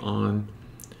be on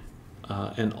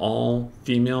an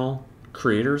all-female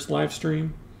creators live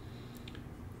stream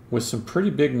with some pretty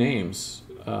big names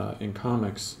in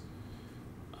comics.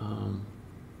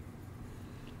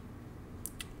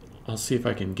 I'll see if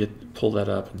I can pull that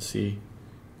up and see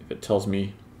if it tells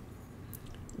me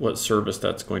what service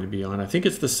that's going to be on. I think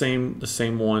it's the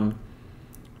same one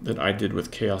that I did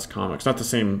with Chaos Comics. Not the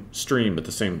same stream, but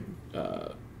the same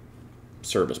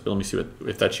service. But let me see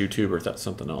if that's YouTube or if that's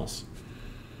something else.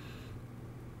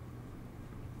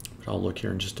 But I'll look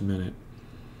here in just a minute.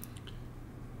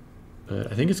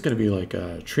 But I think it's going to be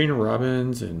like Trina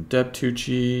Robbins and Deb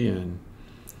Tucci and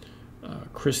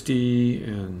Christy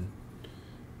and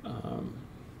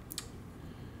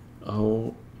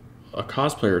a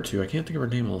cosplayer or two. I can't think of her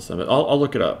name all of a sudden, but I'll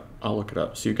look it up. I'll look it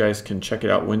up so you guys can check it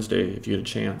out Wednesday if you get a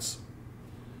chance.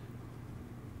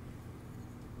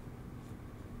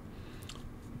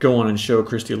 Go on and show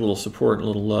Christy a little support and a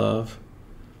little love.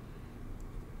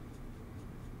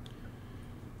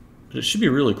 But it should be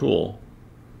really cool.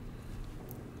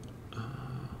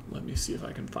 Let me see if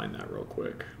I can find that real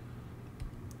quick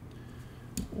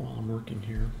while I'm working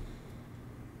here.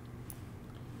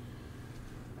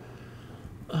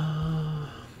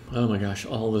 Oh my gosh,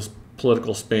 all this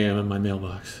political spam in my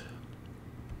mailbox.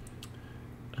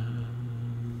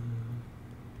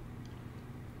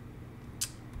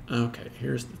 Okay,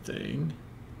 here's the thing.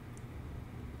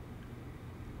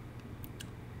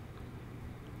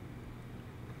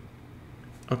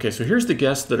 Okay, so here's the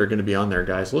guests that are going to be on there,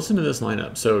 guys. Listen to this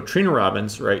lineup. So Trina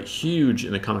Robbins, right, huge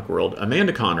in the comic world.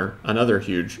 Amanda Connor, another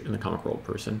huge in the comic world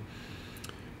person.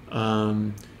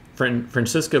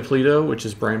 Francisca Polito, which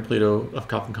is Brian Polito of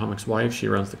Coffin Comics' wife. She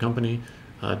runs the company.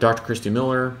 Dr. Christy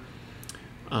Miller.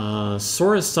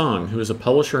 Sora Sung, who is a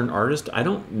publisher and artist. I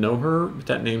don't know her, but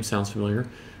that name sounds familiar.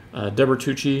 Deborah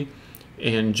Tucci.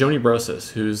 And Joni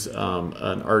Brosis, who's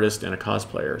an artist and a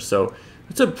cosplayer. So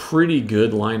it's a pretty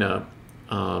good lineup.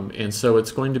 And so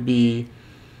it's going to be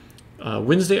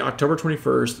Wednesday, October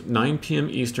 21st, 9 p.m.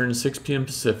 Eastern, 6 p.m.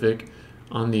 Pacific,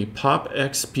 on the Pop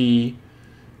XP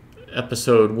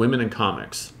episode Women in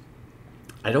Comics.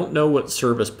 I don't know what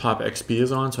service Pop XP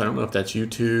is on, so I don't know if that's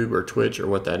YouTube or Twitch or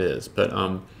what that is. But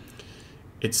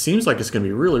it seems like it's going to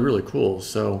be really, really cool.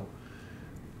 So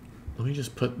let me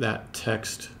just put that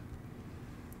text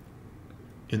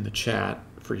in the chat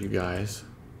for you guys.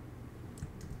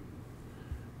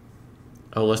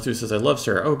 Oh, Let's Do says, I love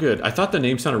Sarah. Oh, good. I thought the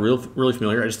name sounded really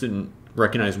familiar. I just didn't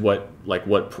recognize what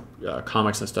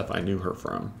comics and stuff I knew her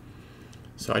from.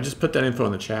 So I just put that info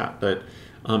in the chat. But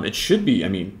it should be, I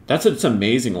mean, it's an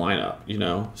amazing lineup, you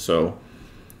know. So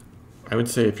I would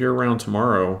say if you're around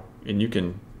tomorrow and you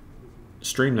can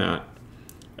stream that.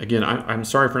 Again, I'm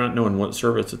sorry for not knowing what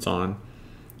service it's on.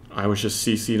 I was just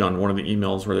CC'd on one of the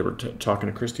emails where they were talking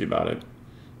to Christy about it.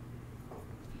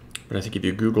 But I think if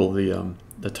you Google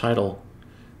the title,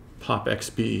 Pop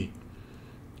XP,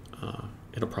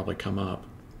 it'll probably come up.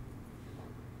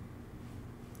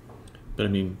 But I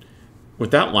mean,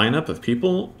 with that lineup of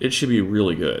people, it should be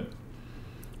really good.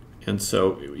 And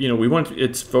so, you know,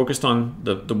 it's focused on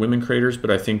the women creators, but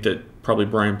I think that probably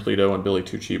Brian Polito and Billy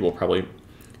Tucci will probably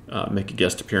make a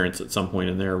guest appearance at some point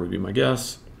in there, would be my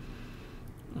guess.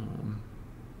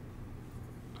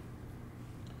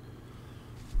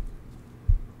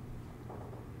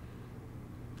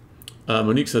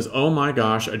 Monique says, oh my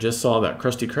gosh, I just saw that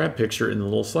Krusty Krab picture in the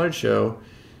little slideshow.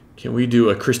 Can we do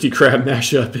a Krusty Krab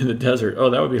mashup in the desert? Oh,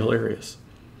 that would be hilarious.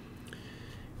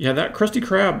 Yeah, that Krusty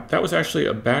Krab, that was actually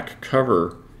a back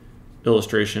cover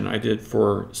illustration I did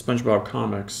for SpongeBob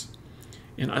Comics.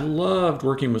 And I loved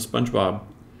working with SpongeBob.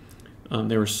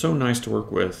 They were so nice to work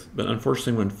with. But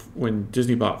unfortunately, when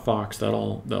Disney bought Fox, that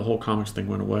whole comics thing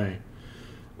went away.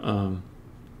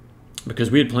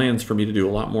 Because we had plans for me to do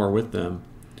a lot more with them.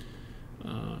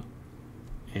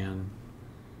 And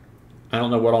I don't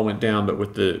know what all went down, but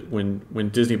with when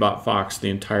Disney bought Fox, the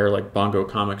entire like Bongo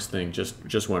Comics thing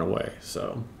just went away.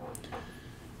 So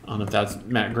I don't know if that's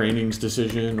Matt Groening's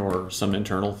decision or some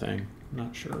internal thing. I'm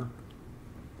not sure.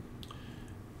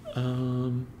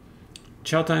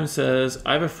 Chow Time says,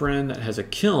 I have a friend that has a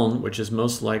kiln, which is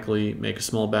most likely make a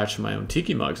small batch of my own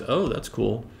tiki mugs. Oh, that's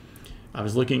cool. I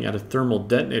was looking at a thermal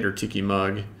detonator tiki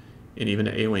mug and even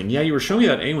an A-Wing. Yeah, you were showing me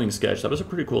that A-Wing sketch. That was a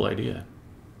pretty cool idea.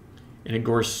 And of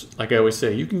course, like I always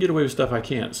say, you can get away with stuff I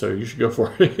can't, so you should go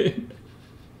for it.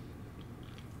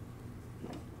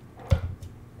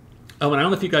 Oh, and I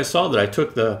don't know if you guys saw that I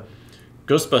took the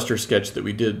Ghostbuster sketch that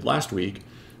we did last week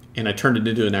and I turned it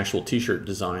into an actual t-shirt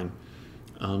design.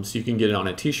 So you can get it on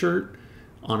a t-shirt,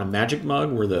 on a magic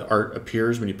mug where the art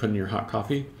appears when you put in your hot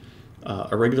coffee,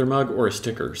 a regular mug, or a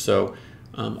sticker. So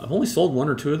I've only sold one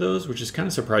or two of those, which is kind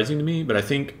of surprising to me, but I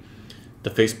think the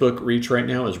Facebook reach right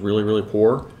now is really, really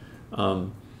poor.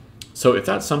 So if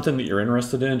that's something that you're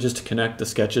interested in, just to connect the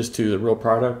sketches to the real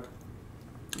product,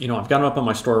 you know, I've got them up on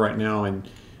my store right now, and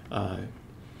I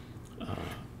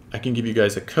can give you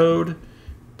guys a code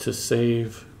to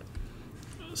save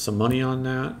some money on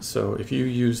that. So if you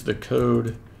use the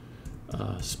code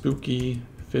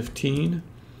Spooky15,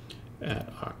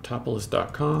 at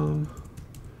oktopolis.com.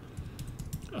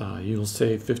 You'll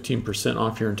save 15%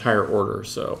 off your entire order.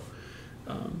 So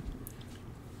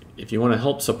if you want to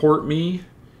help support me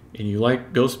and you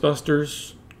like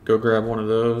Ghostbusters, go grab one of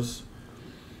those.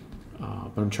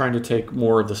 But I'm trying to take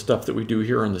more of the stuff that we do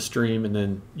here on the stream and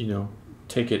then,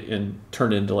 take it and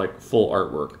turn it into like full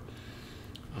artwork.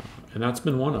 And that's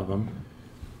been one of them.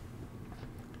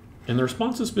 And the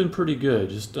response has been pretty good.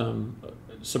 Just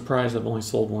surprised I've only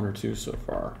sold 1 or 2 so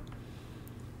far.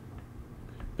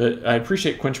 But I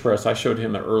appreciate Quench Press. I showed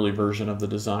him an early version of the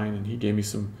design and he gave me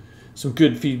some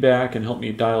good feedback and helped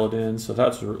me dial it in. So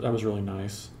that was really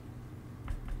nice.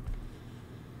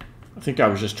 I think I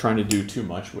was just trying to do too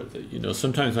much with it.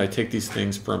 Sometimes I take these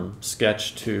things from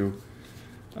sketch to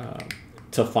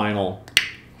final.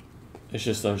 It's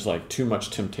just there's like too much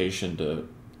temptation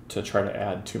to try to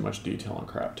add too much detail and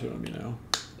crap to them.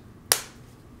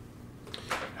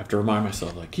 I have to remind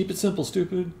myself, like, keep it simple,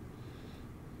 stupid.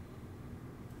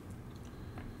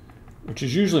 Which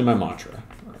is usually my mantra.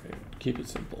 All right, keep it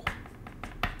simple.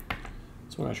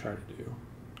 That's what I try to do.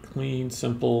 Clean,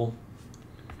 simple,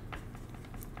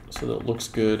 so that it looks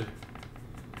good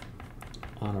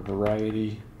on a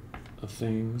variety of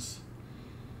things.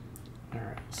 All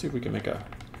right, let's see if we can make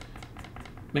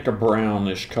a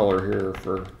brownish color here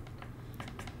for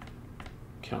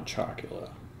Count Chocula.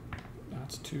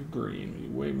 That's too green. We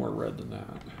need way more red than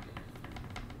that.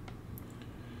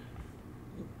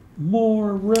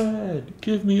 More red.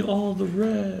 Give me all the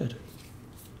red.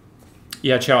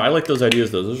 Yeah, Chow, I like those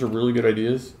ideas, though. Those are really good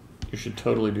ideas. You should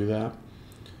totally do that.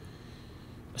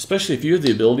 Especially if you have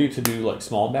the ability to do like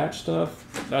small batch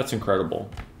stuff. That's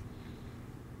incredible.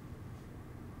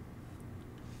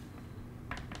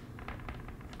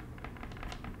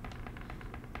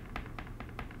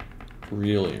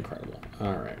 Really incredible.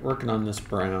 All right, working on this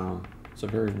brown. It's a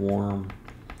very warm,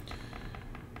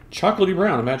 chocolatey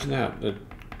brown. Imagine that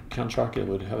Count Chocula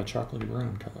would have a chocolatey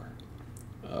brown color.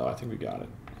 Oh, I think we got it.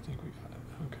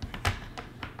 Okay.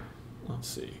 Let's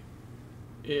see.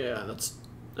 Yeah,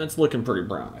 that's looking pretty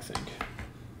brown, I think.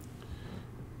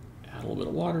 Add a little bit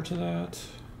of water to that.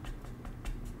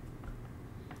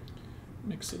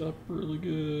 Mix it up really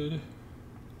good.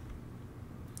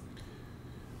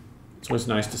 It's always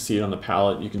nice to see it on the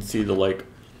palette. You can see the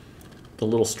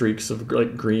little streaks of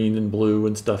like green and blue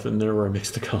and stuff in there where I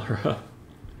mix the color up.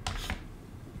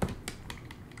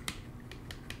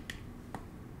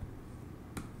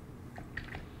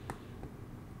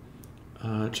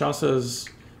 Chow says,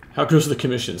 how goes the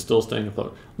commission? Still staying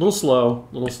afloat? A little slow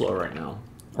right now.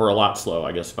 Or a lot slow,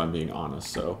 I guess, if I'm being honest.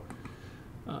 So,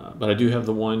 but I do have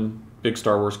the one big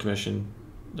Star Wars commission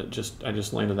that I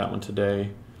just landed that one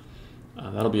today.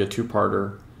 That'll be a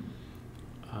 2-parter.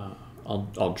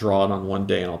 I'll draw it on one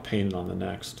day and I'll paint it on the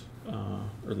next,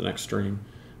 or the next stream.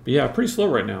 But yeah, pretty slow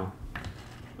right now.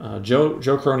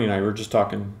 Joe Crony and I were just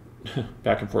talking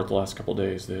back and forth the last couple of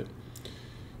days that,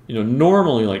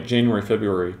 normally like January,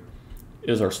 February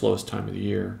is our slowest time of the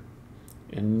year.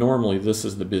 And normally this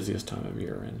is the busiest time of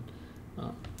year. And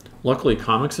luckily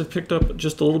comics have picked up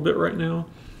just a little bit right now.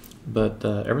 But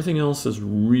everything else is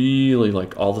really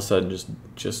like all of a sudden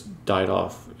just died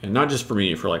off. And not just for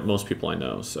me, for like most people I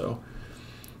know. So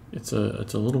it's a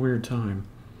little weird time.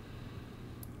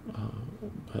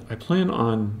 But I plan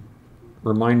on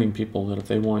reminding people that if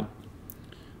they want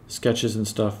sketches and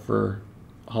stuff for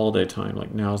holiday time,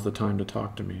 like now's the time to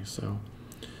talk to me. So,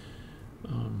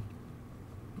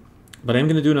 but I'm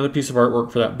going to do another piece of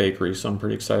artwork for that bakery, so I'm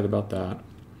pretty excited about that.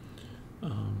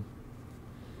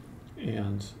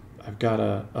 And I've got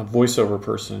a voiceover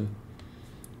person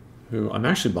who I'm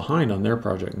actually behind on their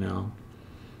project now.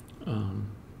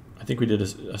 I think we did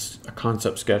a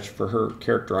concept sketch for her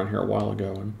character on here a while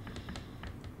ago, and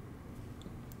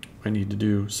I need to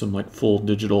do some like full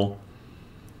digital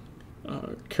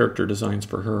character designs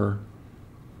for her.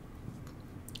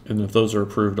 And if those are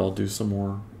approved, I'll do some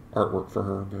more artwork for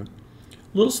her, but a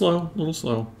little slow.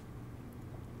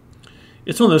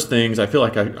 It's one of those things I feel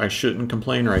like I shouldn't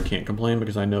complain, or I can't complain,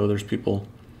 because I know there's people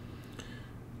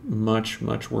much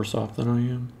worse off than I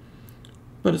am.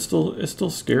 But it's still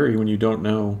scary when you don't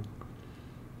know,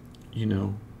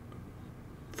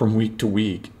 from week to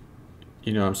week.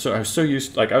 I was so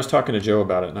used, like I was talking to Joe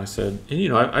about it, and I said,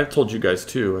 and I've told you guys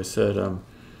too, I said,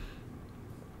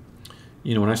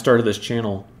 when I started this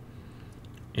channel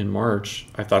in March,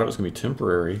 I thought it was going to be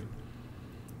temporary.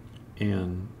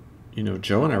 And,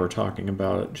 Joe and I were talking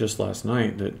about it just last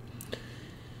night, that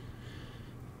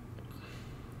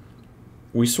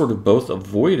we sort of both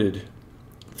avoided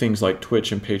things like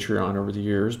Twitch and Patreon over the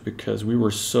years because we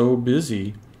were so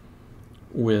busy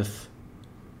with,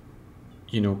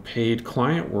 paid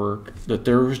client work, that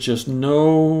there was just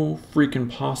no freaking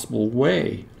possible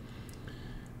way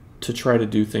to try to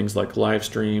do things like live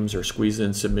streams or squeeze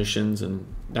in submissions and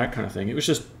that kind of thing.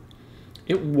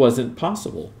 It wasn't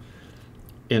possible.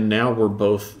 And now we're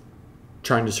both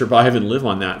trying to survive and live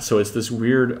on that. So it's this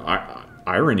weird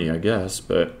irony, I guess,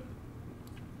 but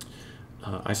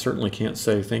I certainly can't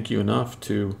say thank you enough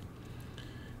to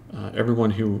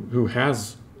everyone who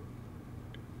has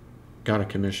got a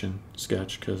commission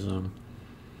sketch, because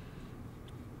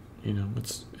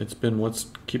it's been what's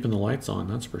keeping the lights on,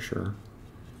 that's for sure.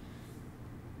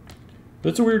 But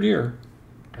it's a weird year.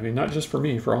 I mean, not just for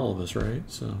me, for all of us, right?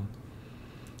 So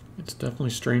it's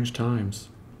definitely strange times.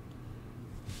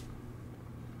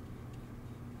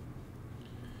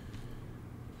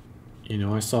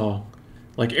 I saw,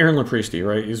 like, Aaron Lopristi,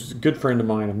 right? He's a good friend of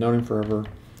mine. I've known him forever.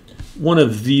 One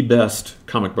of the best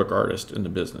comic book artists in the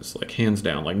business, like, hands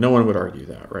down. Like, no one would argue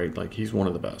that, right? Like, he's one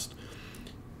of the best.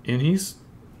 And he's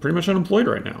pretty much unemployed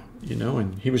right now,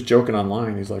 and he was joking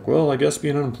online. He's like, well, I guess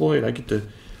being unemployed, I get to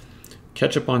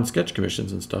catch up on sketch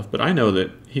commissions and stuff. But I know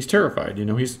that he's terrified.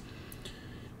 He's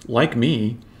like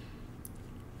me.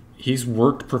 He's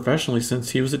worked professionally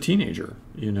since he was a teenager,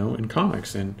 in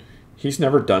comics. And he's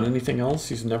never done anything else.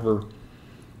 He's never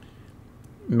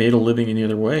made a living any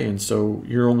other way. And so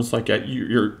you're almost like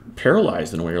you're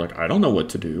paralyzed in a way. You're like, I don't know what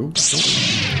to do.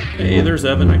 Hey, there's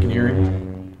Evan. I can hear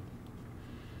him.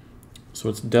 So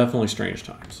it's definitely strange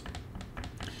times.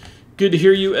 Good to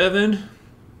hear you, Evan.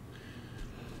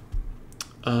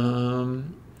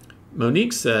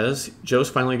 Monique says, Joe's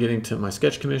finally getting to my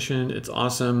sketch commission. It's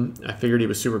awesome. I figured he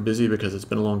was super busy because it's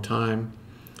been a long time.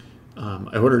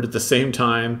 I ordered at the same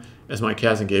time as my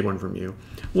Kaz and Gabe one from you.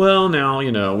 Well, now,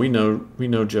 we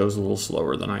know Joe's a little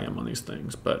slower than I am on these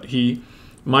things, but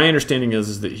my understanding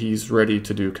is that he's ready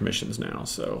to do commissions now.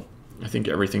 So I think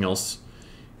everything else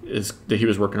that he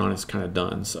was working on is kind of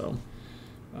done. So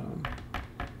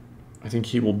I think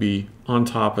he will be on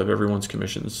top of everyone's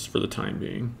commissions for the time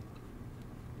being.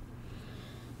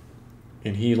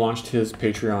 And he launched his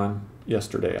Patreon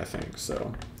yesterday, I think.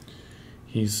 So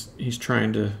he's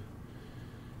trying to,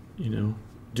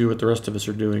 do what the rest of us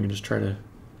are doing and just try to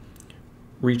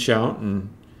reach out and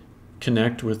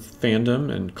connect with fandom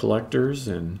and collectors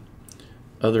and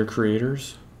other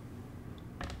creators.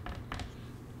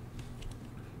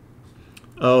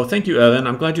 Oh, thank you, Evan.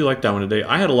 I'm glad you liked that one today.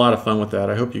 I had a lot of fun with that.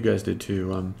 I hope you guys did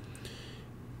too.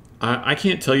 I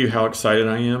can't tell you how excited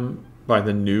I am by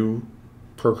the new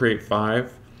Procreate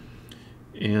 5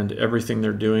 and everything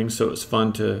they're doing. So it's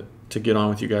fun to get on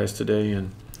with you guys today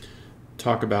and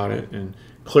talk about it. And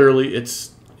clearly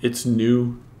it's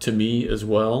new to me as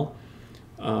well.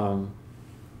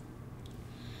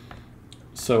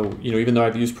 So, even though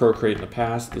I've used Procreate in the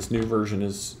past, this new version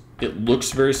it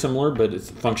looks very similar, but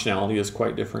its functionality is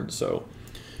quite different. So,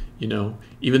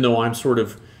 even though I'm sort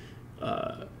of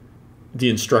the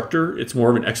instructor, it's more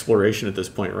of an exploration at this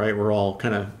point, right? We're all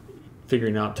kind of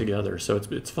figuring out together. So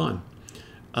it's fun.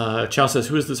 Chow says,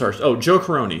 who is this artist? Oh, Joe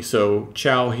Caroni. So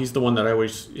Chow, he's the one that I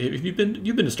always, you've been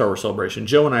to Star Wars Celebration.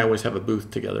 Joe and I always have a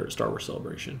booth together at Star Wars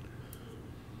Celebration.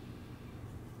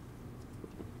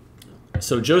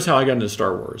 So Joe's how I got into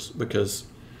Star Wars, because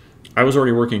I was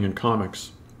already working in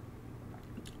comics,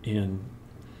 and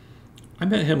I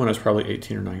met him when I was probably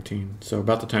 18 or 19. So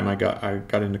about the time I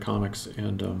got into comics,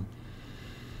 and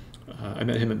I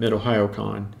met him at Mid-Ohio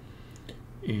Con,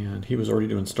 and he was already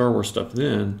doing Star Wars stuff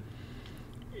then.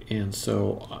 And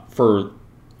so for,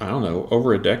 I don't know,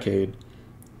 over a decade,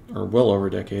 or well over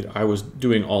a decade, I was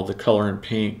doing all the color and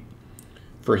paint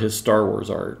for his Star Wars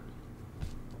art.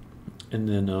 And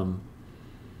then,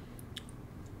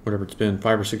 whatever it's been,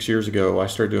 5 or 6 years ago, I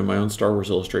started doing my own Star Wars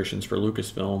illustrations for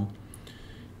Lucasfilm.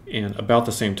 And about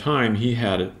the same time, he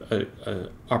had an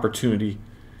opportunity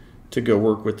to go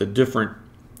work with a different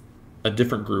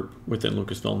group within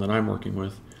Lucasfilm that I'm working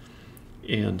with.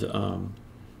 And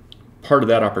part of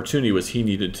that opportunity was he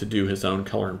needed to do his own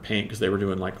color and paint, because they were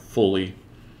doing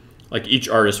each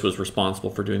artist was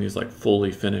responsible for doing these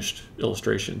fully finished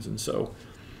illustrations. And so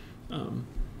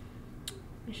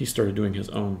he started doing his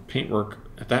own paint work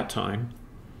at that time.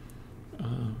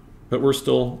 But we're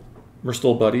still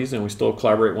buddies, and we still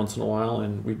collaborate once in a while.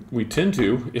 And we tend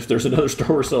to, if there's another Star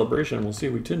Wars Celebration, we'll see,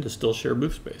 we tend to still share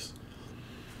booth space.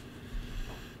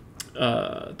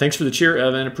 Thanks for the cheer,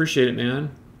 Evan. Appreciate it,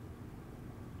 man.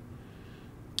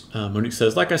 Monique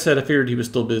says, like I said, I figured he was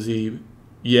still busy.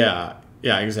 Yeah,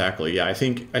 exactly. Yeah, I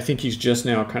think he's just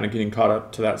now kind of getting caught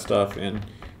up to that stuff, and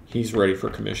he's ready for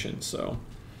commission. So,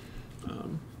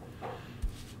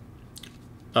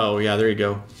 oh yeah, there you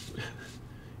go.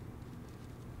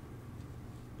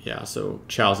 Yeah, so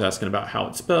Chow's asking about how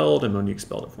it's spelled, and Monique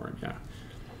spelled it for him. Yeah.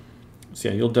 So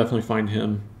yeah, you'll definitely find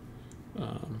him.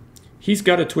 He's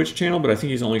got a Twitch channel, but I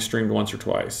think he's only streamed once or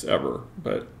twice ever.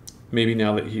 But maybe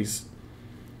now that he's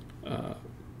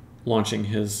launching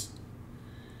his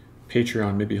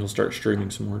Patreon, maybe he'll start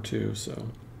streaming some more too. So,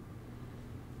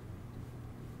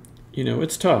 you know,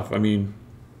 it's tough. I mean,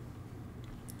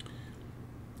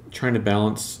 trying to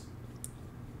balance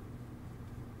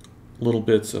little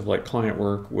bits of like client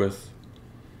work with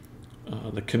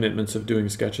the commitments of doing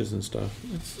sketches and stuff.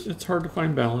 It's hard to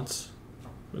find balance,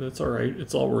 but it's all right.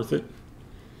 It's all worth it.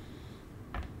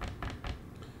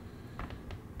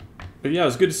 But yeah,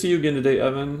 it's good to see you again today,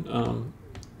 Evan.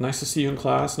 Nice to see you in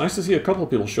class. Nice to see a couple of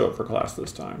people show up for class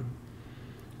this time.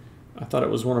 I thought it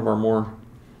was one of our more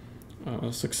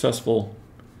successful,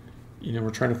 you know,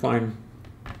 we're trying to find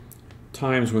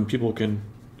times when people can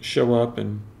show up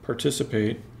and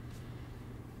participate.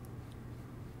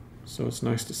 So it's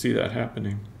nice to see that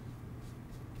happening.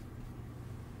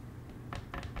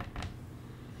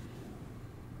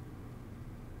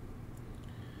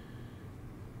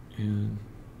 And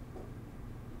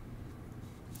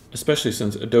especially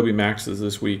since Adobe Max is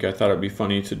this week, I thought it'd be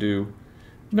funny to do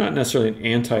not necessarily an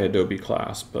anti-Adobe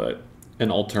class, but an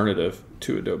alternative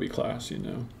to Adobe class, you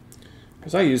know.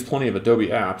 Because I use plenty of Adobe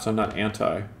apps. I'm not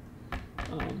anti.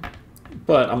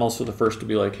 But I'm also the first to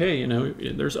be like, hey, you know,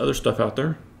 there's other stuff out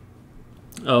there.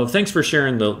 Oh, thanks for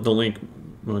sharing the link,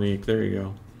 Monique. There you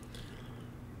go.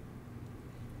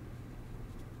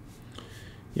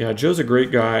 Yeah, Joe's a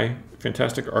great guy,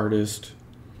 fantastic artist.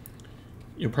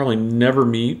 You'll probably never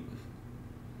meet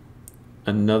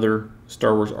another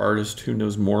Star Wars artist who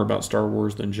knows more about Star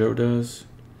Wars than Joe does.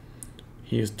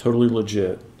 He is totally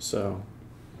legit, so.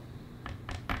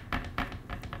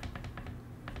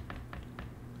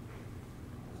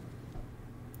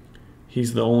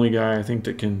 He's the only guy I think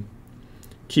that can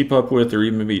keep up with or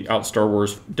even maybe out Star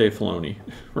Wars Dave Filoni,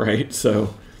 right?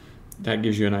 So that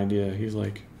gives you an idea. He's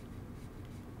like,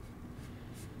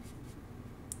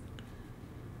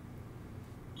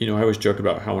 you know, I always joke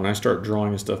about how when I start drawing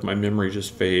and stuff, my memory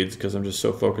just fades because I'm just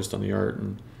so focused on the art.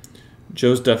 And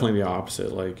Joe's definitely the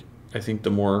opposite. Like, I think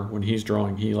the more when he's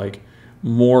drawing, he like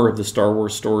more of the Star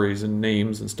Wars stories and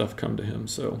names and stuff come to him.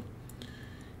 So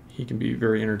he can be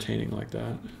very entertaining like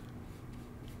that.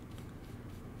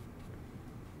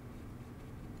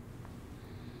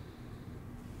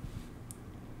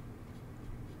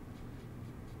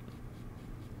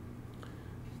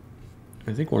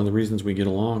 I think one of the reasons we get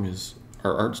along is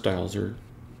our art styles are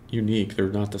unique. They're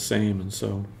not the same, and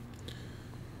so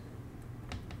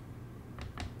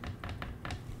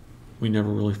we never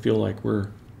really feel like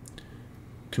we're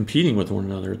competing with one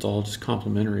another. It's all just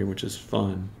complementary, which is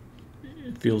fun.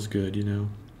 It feels good, you know.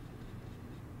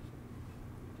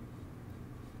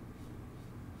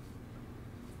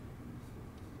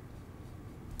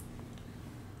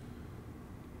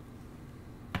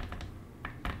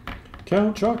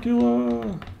 Count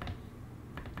Chocula.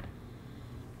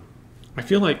 I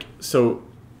feel like, so,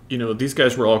 you know, these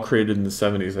guys were all created in the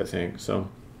 70s, I think. So,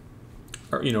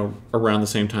 you know, around the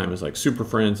same time as like Super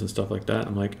Friends and stuff like that.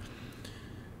 I'm like,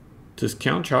 does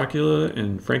Count Chocula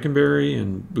and Frankenberry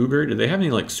and Booberry, do they have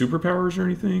any like superpowers or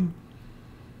anything?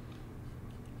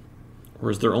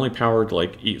 Or is their only power to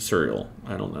like eat cereal?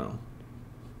 I don't know.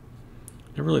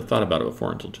 Never really thought about it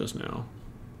before until just now.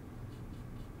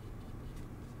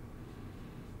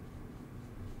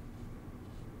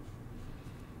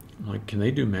 I'm like, can they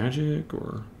do magic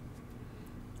or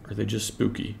are they just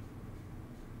spooky?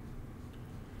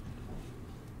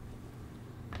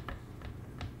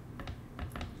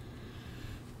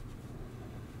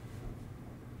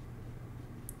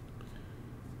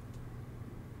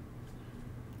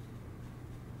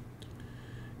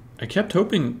 I kept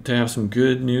hoping to have some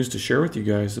good news to share with you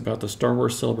guys about the Star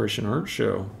Wars Celebration Art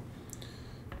Show,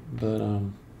 but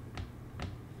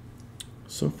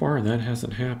so far that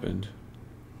hasn't happened.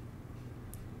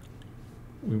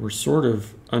 We were sort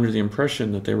of under the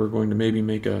impression that they were going to maybe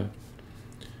make a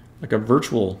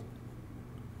virtual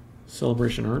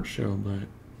Celebration Art Show, but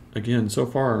again, so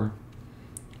far,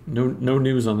 no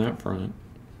news on that front.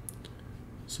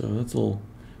 So that's a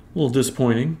little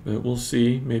disappointing, but we'll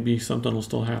see. Maybe something will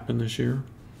still happen this year.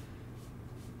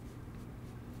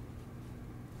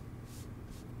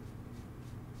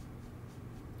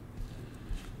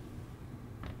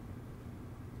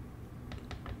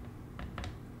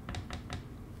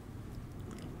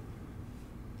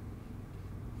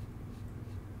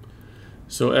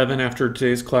 So Evan, after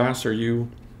today's class, are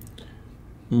you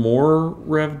more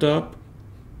revved up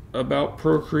about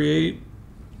Procreate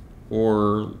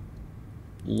or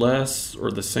less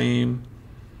or the same?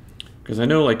 Because I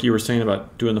know, like you were saying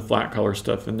about doing the flat color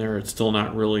stuff in there, it's still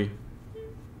not really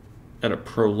at a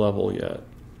pro level yet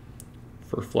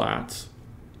for flats.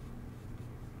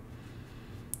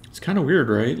 It's kind of weird,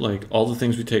 right? Like all the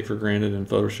things we take for granted in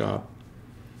Photoshop,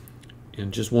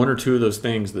 and just one or two of those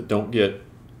things that don't get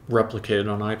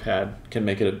replicated on iPad can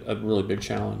make it a really big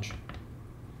challenge.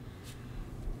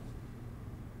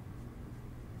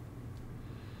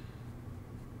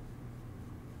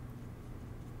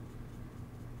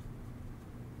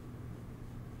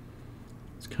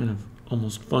 It's kind of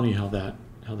almost funny how that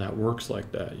works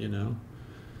like that, you know?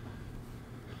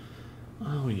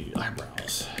 Oh, we need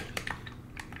eyebrows.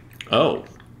 Oh,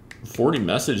 40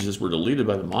 messages were deleted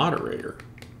by the moderator.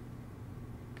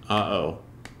 Uh-oh.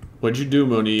 What'd you do,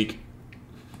 Monique?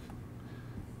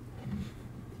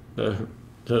 The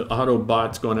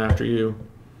Autobot's going after you.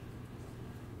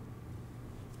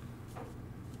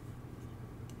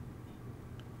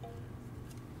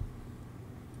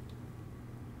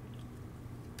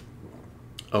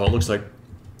 Oh, it looks like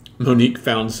Monique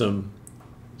found some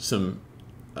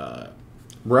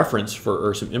reference for,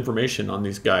 or some information on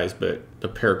these guys, but the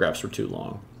paragraphs were too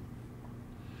long.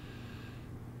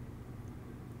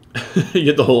 You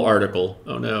get the whole article.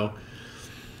 Oh no.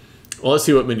 Well, let's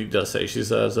see what Monique does say. She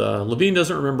says, Levine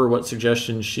doesn't remember what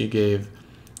suggestions she gave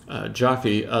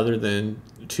Jaffe other than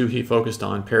two he focused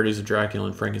on, parodies of Dracula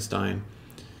and Frankenstein,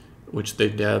 which they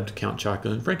dubbed Count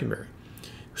Chocula and Frankenberry.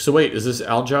 So wait, is this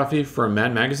Al Jaffe from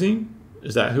Mad Magazine?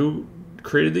 Is that who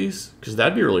created these? Because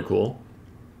that'd be really cool.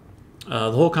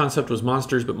 The whole concept was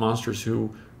monsters, but monsters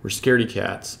who were scaredy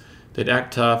cats. They'd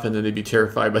act tough, and then they'd be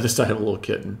terrified by the sight of a little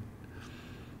kitten.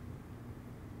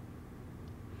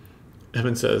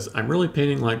 Evan says, I'm really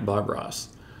painting like Bob Ross.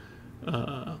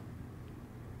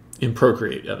 In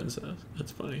Procreate, Evan says.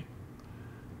 That's funny.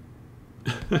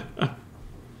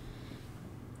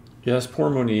 Yes, poor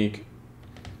Monique.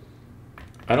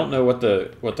 I don't know what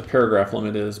the paragraph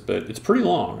limit is, but it's pretty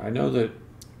long. I know that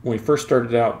when we first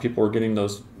started out, people were getting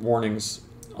those warnings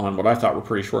on what I thought were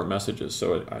pretty short messages,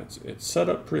 so it's set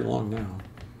up pretty long now.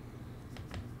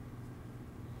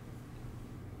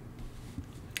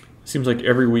 Seems like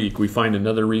every week we find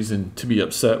another reason to be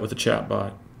upset with the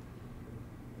chatbot.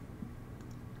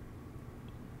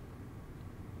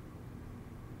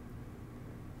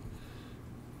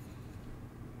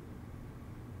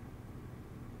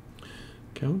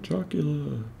 Count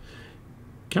Chocula.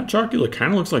 Count Chocula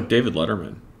kind of looks like David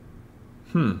Letterman.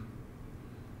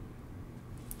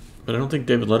 But I don't think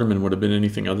David Letterman would have been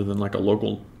anything other than like a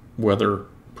local weather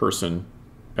person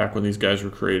back when these guys were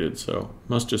created, so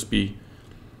must just be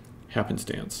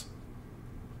happenstance.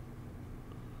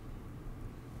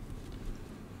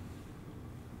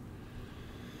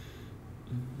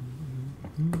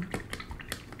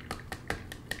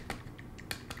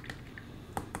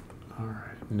 All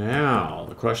right, now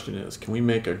the question is, can we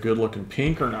make a good looking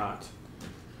pink or not?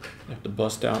 I have to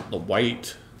bust out the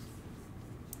white.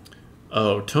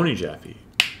 Oh, Tony Jaffe.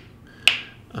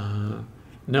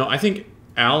 No, I think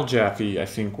Al Jaffe, I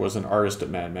think, was an artist at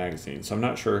Mad Magazine, so I'm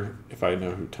not sure if I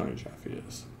know who Tony Jaffe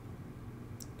is.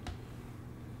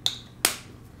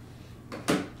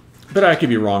 But I could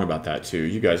be wrong about that, too.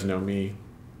 You guys know me.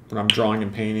 When I'm drawing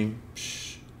and painting,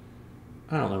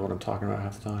 I don't know what I'm talking about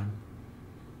half the time.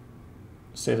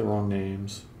 Say the wrong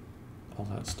names, all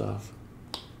that stuff.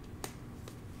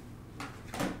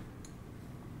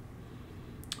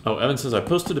 Oh, Evan says, I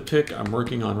posted a pic I'm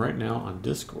working on right now on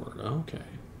Discord. Okay.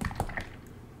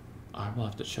 I will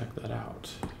have to check that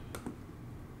out.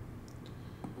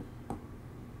 I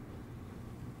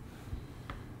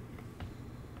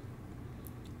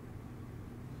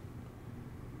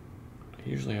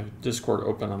usually have Discord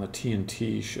open on the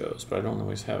TNT shows, but I don't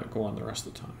always have it go on the rest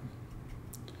of the time.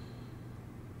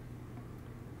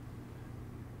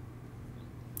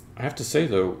 I have to say,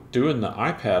 though, doing the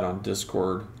iPad on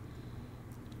Discord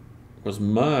was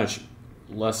much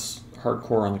less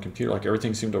hardcore on the computer. Like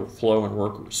everything seemed to flow and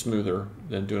work smoother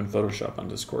than doing Photoshop on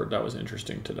Discord. That was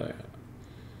interesting today.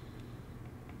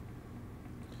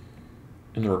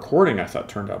 And the recording I thought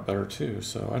turned out better too.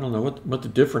 So I don't know what the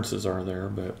differences are there,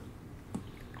 but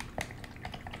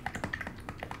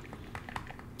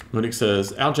Monique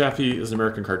says, Al Jaffe is an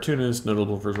American cartoonist,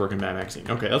 notable for his work in Mad Magazine.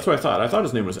 Okay, that's what I thought. I thought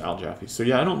his name was Al Jaffe. So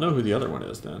yeah, I don't know who the other one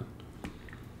is then.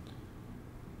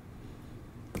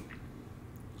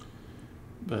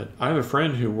 But I have a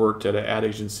friend who worked at an ad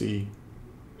agency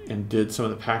and did some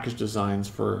of the package designs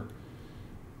for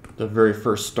the very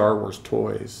first Star Wars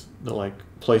toys, the like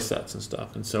play sets and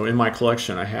stuff. And so in my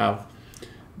collection, I have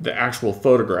the actual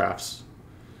photographs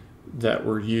that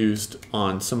were used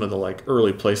on some of the like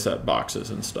early playset boxes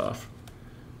and stuff.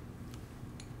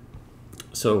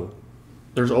 So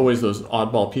there's always those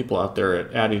oddball people out there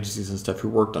at ad agencies and stuff who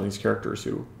worked on these characters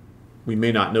who we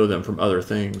may not know them from other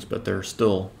things, but they're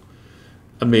still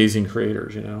amazing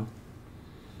creators, you know.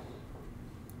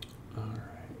 All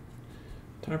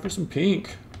right, time for some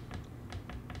pink.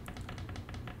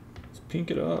 Let's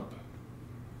pink it up.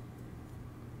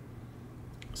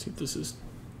 See if this is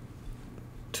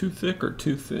too thick or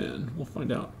too thin. We'll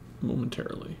find out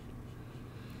momentarily.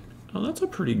 Oh, that's a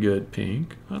pretty good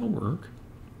pink. That'll work.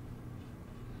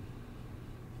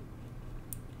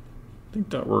 I think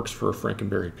that works for a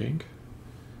Frankenberry pink.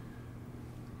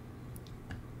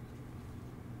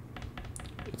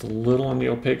 It's a little on the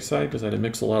opaque side because I had to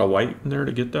mix a lot of white in there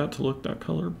to get that to look that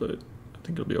color, but I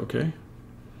think it'll be okay.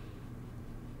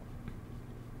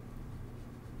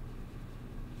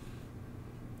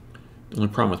 The only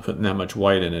problem with putting that much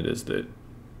white in it is that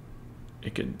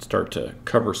it can start to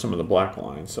cover some of the black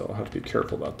lines, so I'll have to be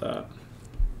careful about that.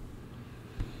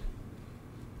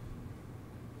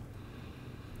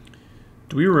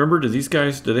 Do we remember, do these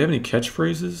guys, do they have any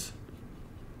catchphrases?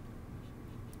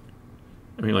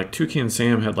 I mean, like Toucan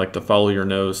Sam had like the follow your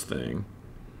nose thing.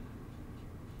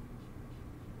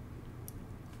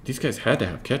 These guys had to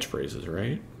have catchphrases,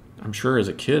 right? I'm sure as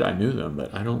a kid I knew them,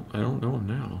 but I don't know them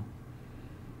now.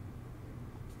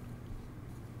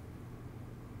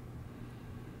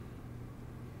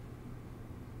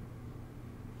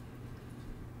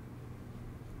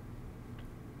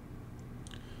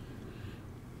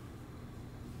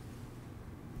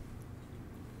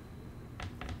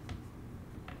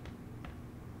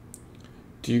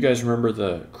 Do you guys remember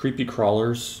the Creepy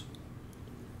Crawlers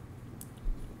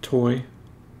toy?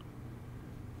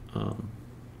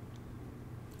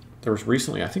 There was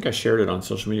recently, I think I shared it on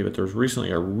social media, but there was recently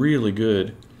a really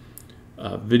good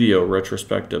video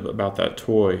retrospective about that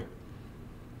toy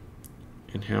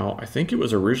and how I think it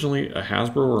was originally a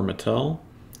Hasbro or Mattel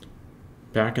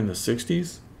back in the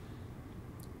 60s,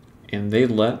 and they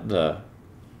let the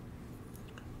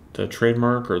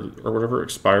trademark or whatever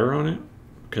expire on it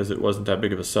because it wasn't that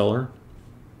big of a seller.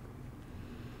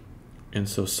 And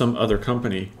so some other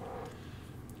company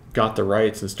got the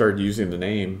rights and started using the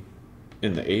name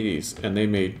in the 80s, and they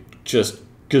made just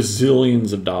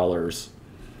gazillions of dollars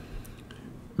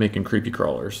making Creepy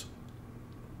Crawlers.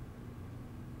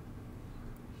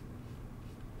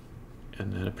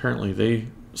 And then apparently they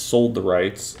sold the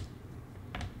rights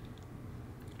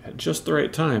at just the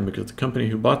right time because the company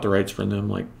who bought the rights from them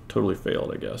like totally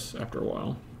failed, I guess, after a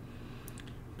while.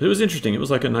 But it was interesting. It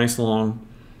was like a nice long,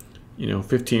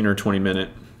 15 or 20 minute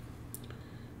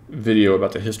video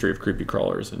about the history of Creepy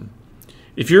Crawlers. And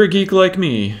if you're a geek like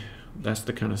me, that's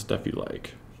the kind of stuff you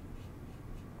like.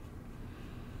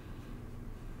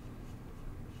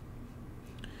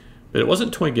 But it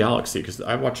wasn't Toy Galaxy because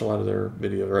I watch a lot of their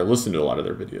videos, or I listen to a lot of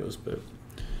their videos, but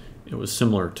it was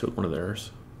similar to one of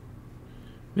theirs.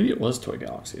 Maybe it was Toy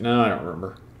Galaxy. No, I don't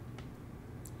remember.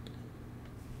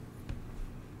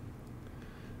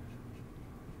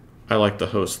 I like the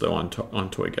host, though, on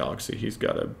Toy Galaxy. He's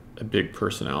got a big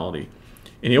personality.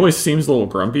 And he always seems a little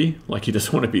grumpy, like he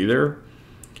doesn't want to be there,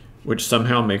 which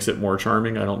somehow makes it more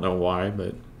charming. I don't know why,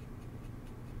 but...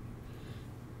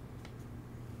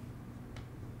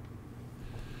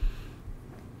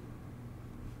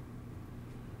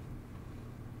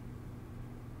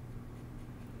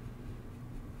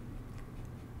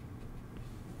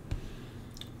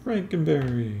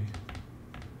 Frankenberry.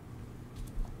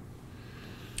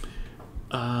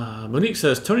 Monique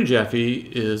says Tony Jaffe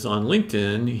is on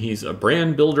LinkedIn. He's a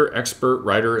brand builder, expert,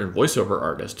 writer, and voiceover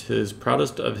artist. His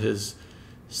proudest of his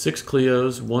 6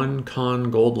 Clios, 1 Con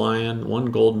Gold Lion, 1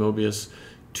 Gold Mobius,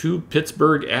 2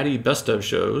 Pittsburgh Addy Best of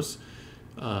shows,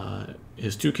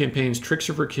 his 2 campaigns, Tricks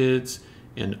Are for Kids,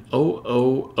 and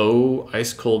OOO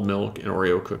Ice Cold Milk and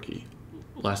Oreo Cookie.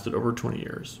 Lasted over 20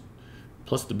 years.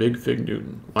 Plus the Big Fig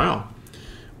Newton. Wow.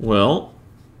 Well,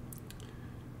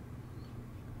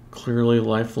 clearly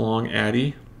lifelong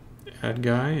ad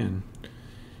guy, and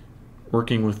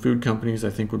working with food companies I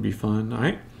think would be fun.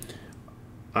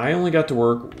 I only got to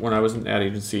work when I was in an ad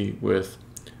agency with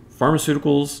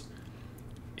pharmaceuticals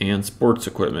and sports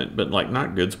equipment, but like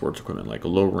not good sports equipment, like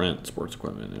low rent sports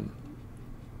equipment, and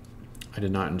I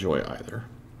did not enjoy either.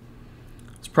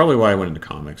 It's probably why I went into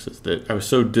comics, is that I was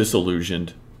so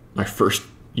disillusioned my first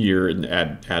year in the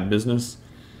ad business,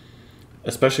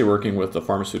 especially working with the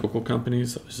pharmaceutical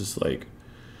companies. I was just like,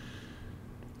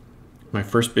 my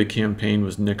first big campaign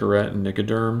was Nicorette and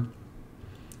Nicoderm,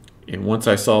 and once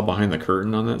I saw behind the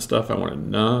curtain on that stuff, I wanted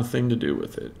nothing to do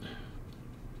with it.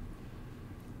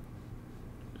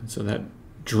 And so that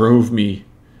drove me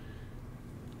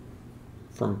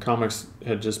from comics.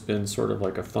 Had just been sort of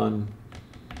like a fun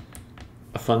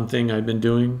fun thing I've been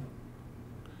doing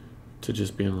to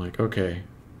just being like, okay,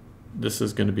 this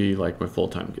is going to be like my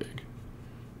full-time gig.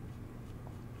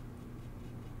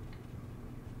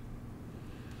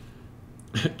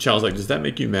 Chow's like, does that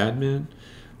make you Mad Men?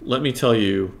 Let me tell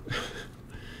you,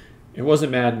 it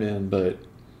wasn't Mad Men, but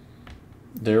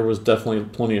there was definitely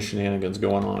plenty of shenanigans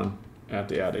going on at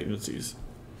the ad agencies.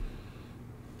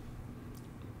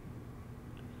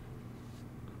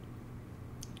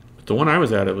 But the one I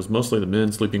was at, it was mostly the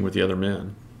men sleeping with the other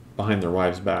men behind their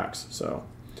wives' backs. So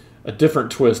a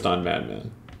different twist on Mad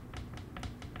Men.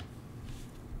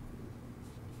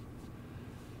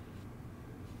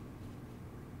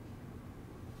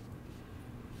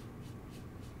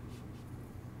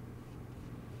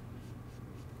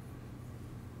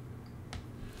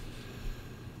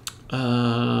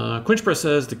 Quinch Press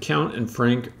says the Count and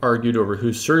Frank argued over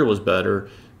whose cereal was better.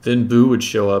 Then Boo would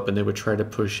show up and they would try to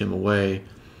push him away.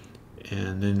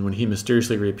 And then when he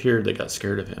mysteriously reappeared, they got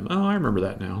scared of him. Oh, I remember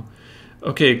that now.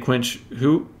 Okay, Quinch,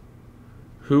 who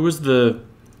was the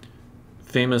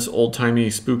famous old-timey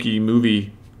spooky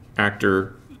movie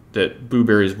actor that Boo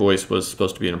Berry's voice was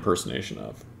supposed to be an impersonation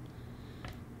of?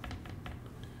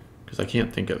 Because I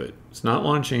can't think of it. It's not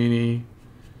Lon Chaney.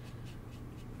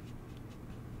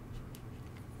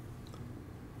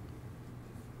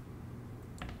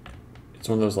 It's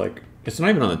one of those, like, it's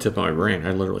not even on the tip of my brain.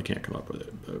 I literally can't come up with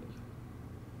it. But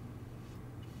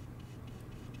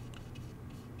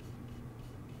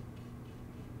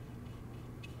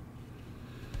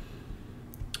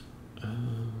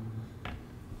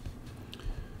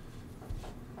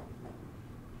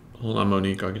hold on,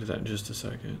 Monique. I'll get to that in just a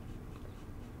second.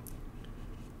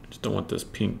 I just don't want this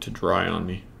pink to dry on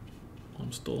me.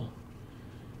 I'm still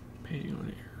painting on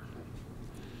it here.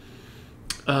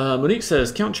 Monique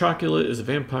says Count Chocula is a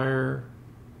vampire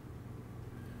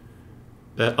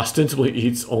that ostensibly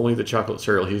eats only the chocolate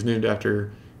cereal. He's named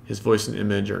after his voice and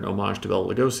image are an homage to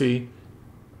Bela Lugosi.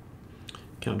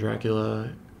 Count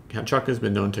Chocula has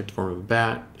been known to take the form of a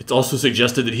bat. It's also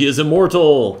suggested that he is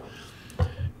immortal.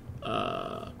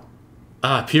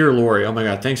 Peter Lorre. Oh my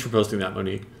God, thanks for posting that,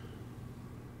 Monique.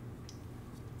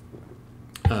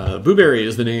 Boo Berry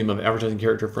is the name of advertising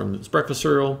character from this breakfast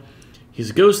cereal. He's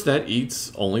a ghost that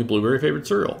eats only Blueberry favorite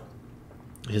cereal.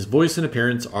 His voice and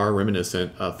appearance are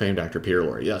reminiscent of famed actor Peter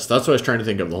Lorre. Yes, that's what I was trying to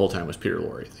think of the whole time was Peter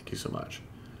Lorre. Thank you so much.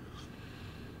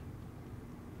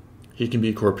 He can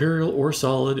be corporeal or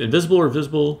solid, invisible or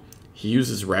visible. He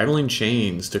uses rattling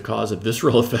chains to cause a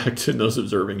visceral effect in those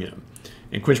observing him.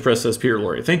 And Quinch Press says Peter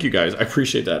Lorre. Thank you guys. I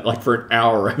appreciate that. Like for an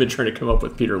hour, I've been trying to come up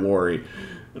with Peter Lorre.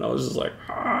 And I was just like,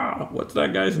 what's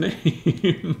that guy's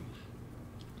name?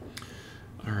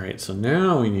 All right, so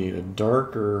now we need a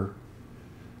darker,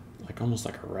 like almost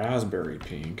like a raspberry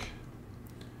pink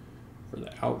for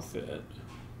the outfit.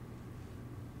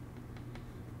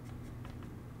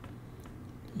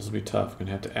 This will be tough. I'm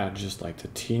gonna have to add just like the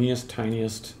teeniest,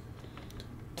 tiniest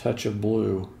touch of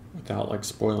blue without like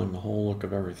spoiling the whole look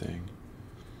of everything.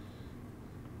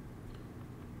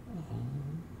 I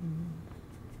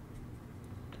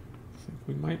think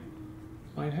we might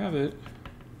have it.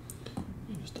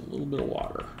 Just a little bit of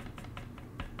water.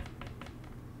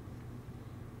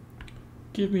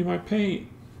 Give me my paint.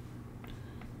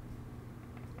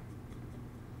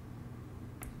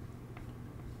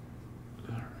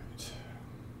 All right.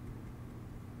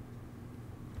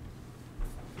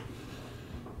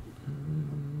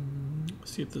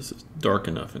 See if this is dark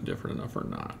enough and different enough or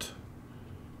not.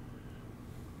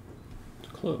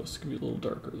 It's close. It could be a little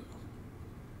darker though.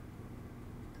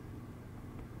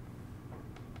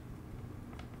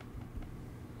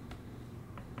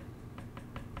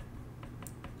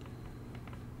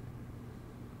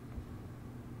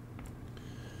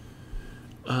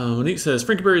 Monique says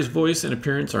Frankenberry's voice and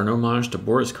appearance are an homage to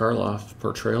Boris Karloff's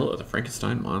portrayal of the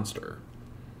Frankenstein monster.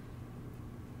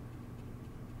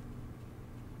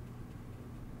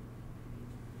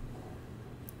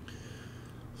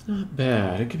 It's not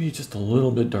bad. It could be just a little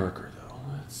bit darker though.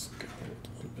 Let's go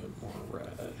a little bit more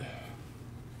red.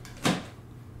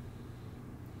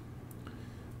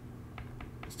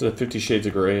 Instead of 50 Shades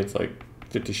of Gray, it's like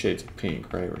 50 Shades of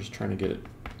Pink, right? We're just trying to get it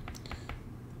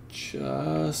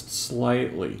just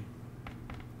slightly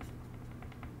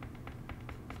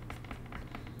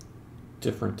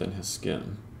different than his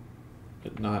skin,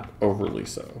 but not overly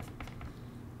so.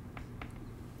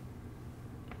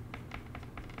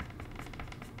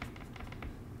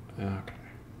 Okay,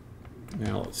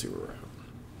 now let's see where we're at.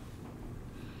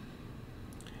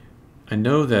 I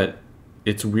know that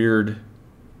it's weird,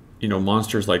 you know,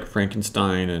 monsters like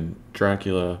Frankenstein and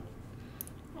Dracula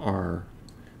are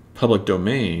public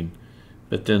domain,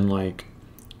 but then like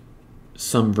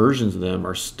some versions of them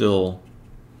are still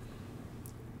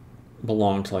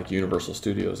belong to like Universal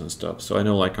Studios and stuff. So I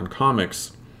know like on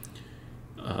comics,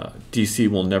 DC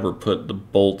will never put the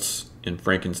bolts in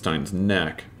Frankenstein's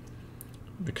neck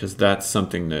because that's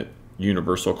something that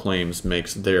Universal claims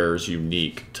makes theirs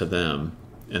unique to them,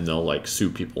 and they'll like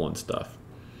sue people and stuff.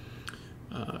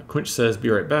 Quinch says, be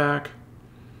right back.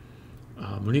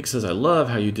 Monique says, I love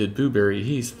how you did Booberry.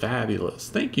 He's fabulous.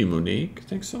 Thank you, Monique.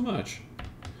 Thanks so much.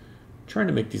 Trying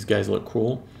to make these guys look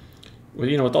cool. Well,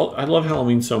 you know, I love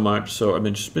Halloween so much, so I've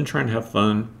just been trying to have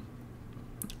fun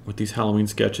with these Halloween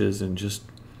sketches and just,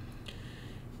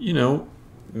 you know,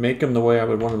 make them the way I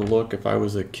would want them to look if I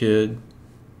was a kid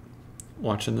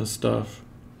watching this stuff.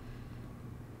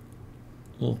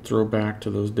 A little throwback to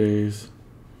those days.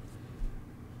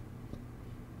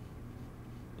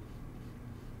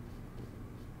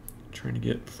 Trying to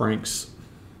get Frank's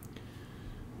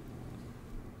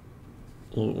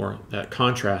a little more, that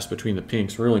contrast between the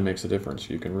pinks really makes a difference.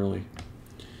 You can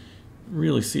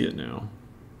really see it now.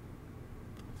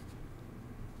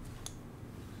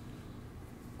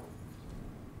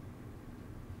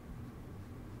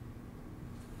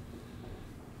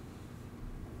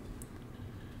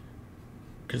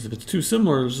 Because if it's too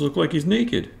similar, it'll just look like he's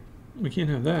naked. We can't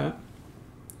have that.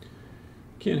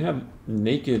 Can't have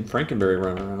naked Frankenberry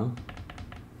running around.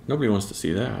 Nobody wants to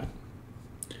see that.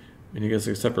 I mean, I guess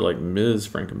except for like Ms.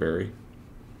 Frankenberry.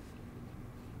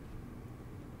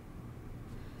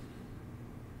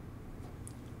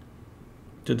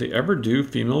 Did they ever do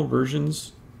female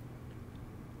versions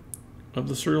of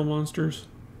the cereal monsters?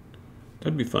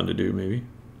 That'd be fun to do, maybe.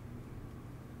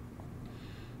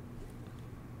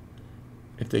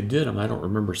 If they did them, I don't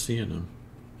remember seeing them.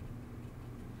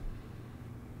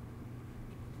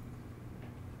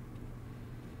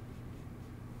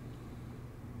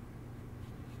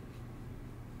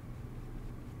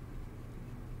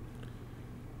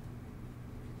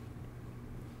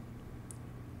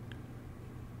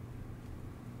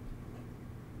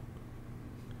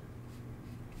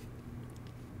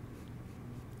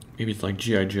 Maybe it's like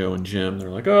G.I. Joe and Jim.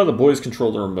 They're like, oh, the boys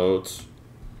control the remotes.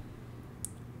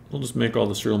 We'll just make all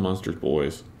the cereal monsters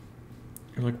boys.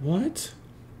 You're like, what?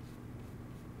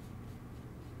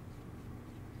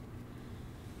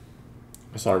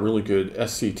 I saw a really good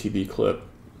SCTV clip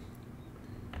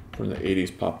from the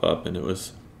 80s pop up, and it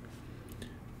was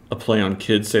a play on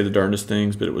kids say the darndest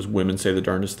things, but it was women say the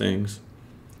darndest things.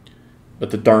 But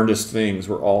the darndest things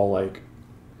were all like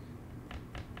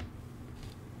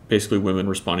basically women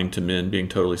responding to men being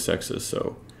totally sexist.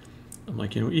 So I'm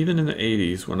like, you know, even in the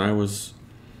 80s when I was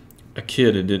a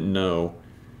kid and didn't know,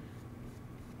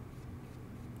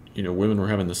 you know, women were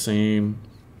having the same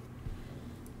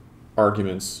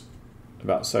arguments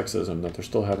about sexism that they're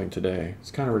still having today.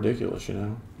 It's kind of ridiculous, you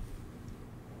know.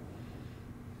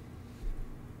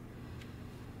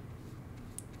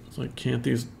 It's like, can't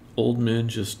these old men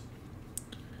just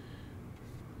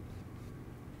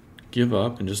give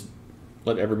up and just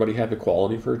let everybody have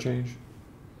equality for a change?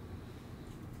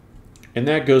 And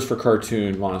that goes for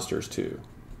cartoon monsters too.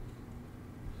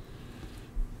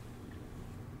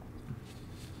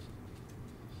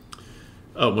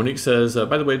 Oh, Monique says,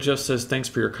 by the way, Jeff says, thanks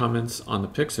for your comments on the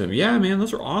Pixim. Yeah, man,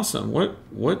 those are awesome.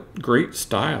 What great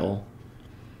style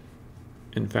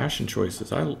and fashion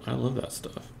choices. I love that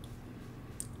stuff.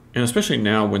 And especially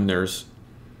now when there's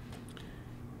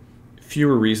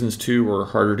fewer reasons to, or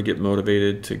harder to get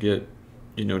motivated to get,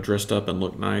 you know, dressed up and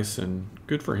look nice, and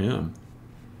good for him.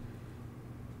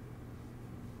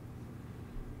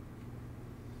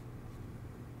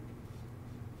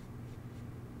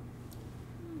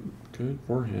 Good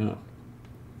for him.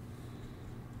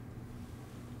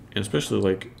 And especially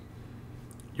like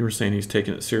you were saying, he's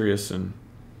taking it serious, and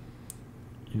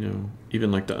you know,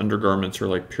 even like the undergarments are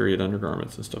like period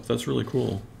undergarments and stuff. That's really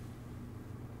cool.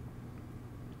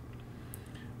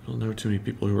 I don't know too many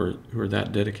people who are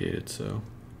that dedicated, so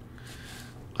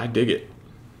I dig it.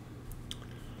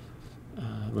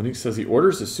 Monique says he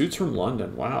orders his suits from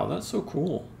London. Wow, that's so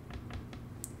cool.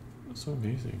 That's so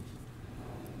amazing.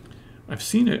 I've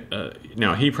seen it.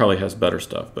 Now, he probably has better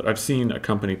stuff, but I've seen a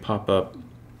company pop up.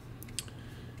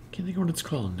 Can't think of what it's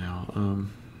called now.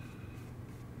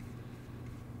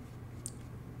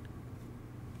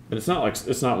 But it's not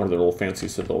one of the old fancy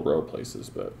Savile Row places,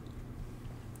 but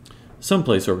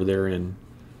someplace over there in,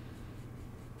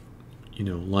 you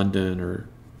know, London or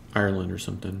Ireland or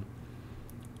something,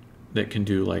 that can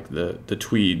do like the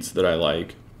tweeds that I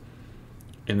like.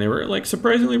 And they were like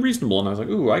surprisingly reasonable, and I was like,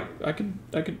 ooh, I could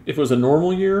if it was a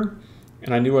normal year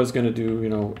and I knew I was going to do, you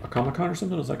know, a Comic-Con or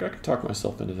something, I was like, I could talk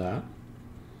myself into that.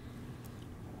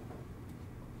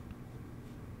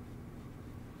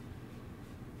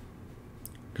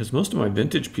 because most of my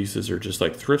vintage pieces are just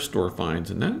like thrift store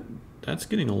finds, and that's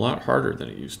getting a lot harder than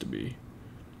it used to be.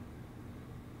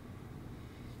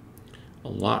 A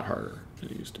lot harder than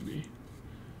it used to be.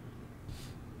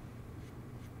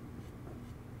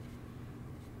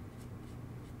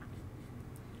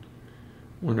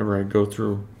 Whenever I go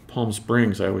through Palm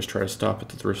Springs, I always try to stop at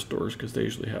the thrift stores because they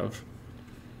usually have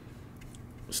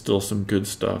still some good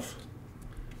stuff.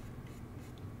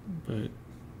 But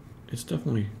it's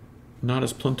definitely not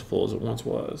as plentiful as it once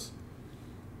was.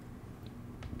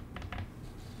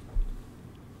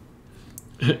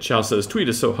 Chow says, tweed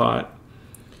is so hot.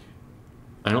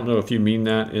 I don't know if you mean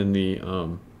that in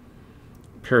the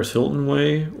Paris Hilton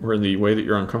way or in the way that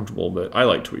you're uncomfortable, but I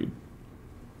like tweed.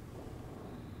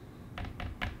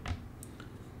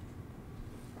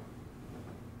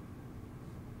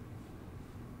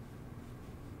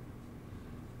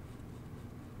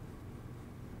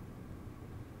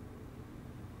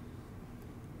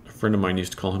 A friend of mine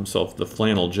used to call himself the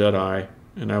flannel Jedi,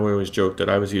 and I always joked that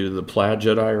I was either the plaid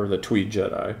Jedi or the tweed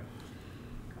Jedi.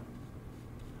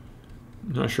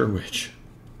 Not sure which.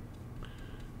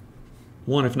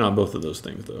 One, if not both of those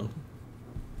things, though.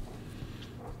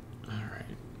 All right.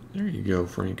 There you go,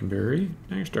 Frankenberry.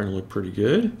 Now you're starting to look pretty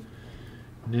good.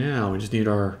 Now we just need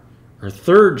our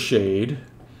third shade,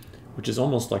 which is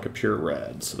almost like a pure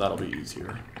red, so that'll be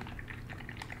easier.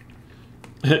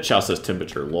 Chow says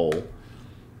temperature, lol.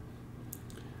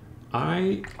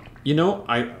 I don't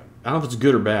know if it's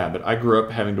good or bad, but I grew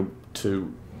up having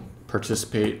to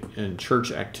participate in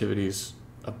church activities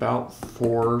about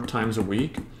 4 times a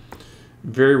week.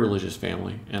 Very religious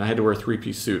family, and I had to wear a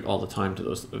 3-piece suit all the time to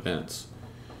those events.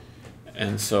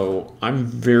 And so I'm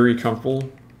very comfortable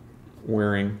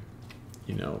wearing,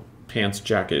 pants,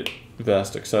 jacket,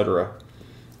 vest, etc.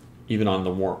 even on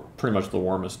the pretty much the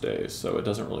warmest days. So it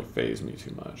doesn't really faze me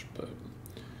too much. But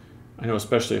I know,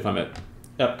 especially if I'm at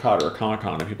Epcot or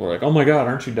Comic-Con and people are like, "Oh my God,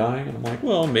 aren't you dying?" And I'm like,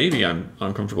 "Well, maybe I'm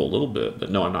uncomfortable a little bit, but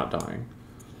no, I'm not dying."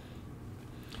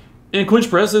 And Quench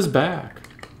Press is back.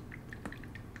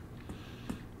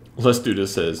 Let's Do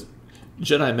This says,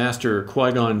 Jedi Master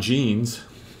Qui-Gon jeans.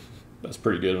 That's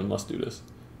pretty good on Let's Do This.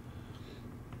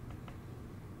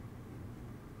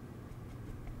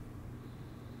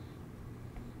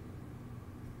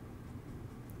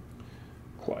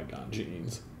 Qui-Gon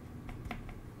jeans.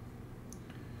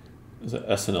 There's an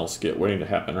SNL skit waiting to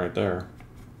happen right there.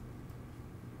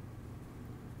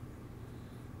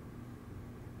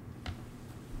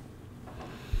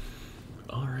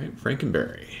 All right,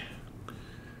 Frankenberry.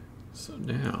 So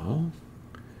now,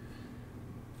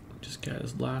 just got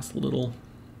his last little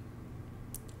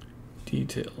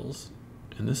details.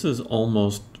 And this is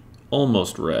almost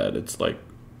red. It's like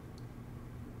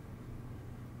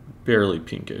barely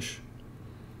pinkish.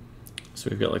 So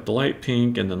we've got like the light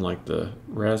pink, and then like the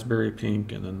raspberry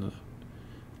pink, and then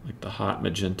the hot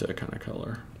magenta kind of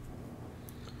color.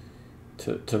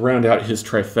 To round out his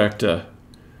trifecta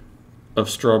of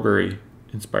strawberry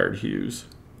inspired hues.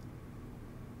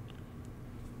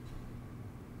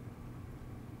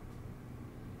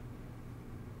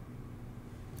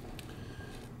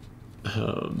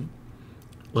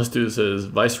 Let's Do This as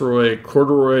Viceroy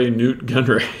Corduroy Newt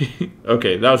Gunray.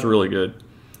 Okay, that was really good.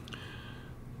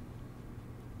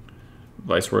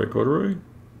 Viceroy Corduroy.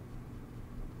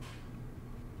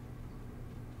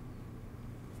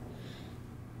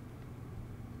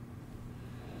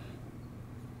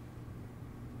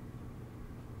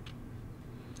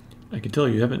 I can tell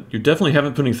you definitely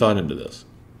haven't put any thought into this.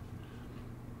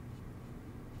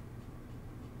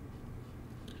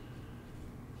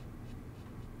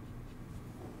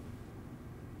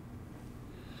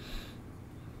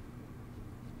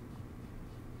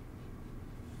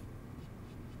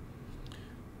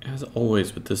 As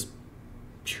always with this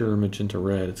pure magenta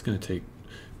red, it's going to take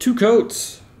 2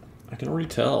 coats. I can already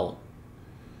tell.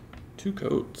 2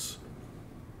 coats.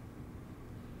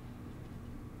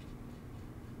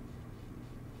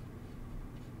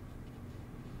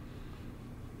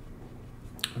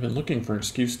 I've been looking for an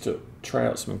excuse to try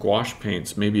out some gouache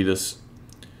paints. Maybe this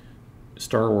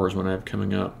Star Wars one I have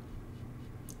coming up.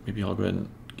 Maybe I'll go ahead and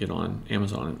get on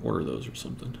Amazon and order those or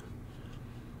something.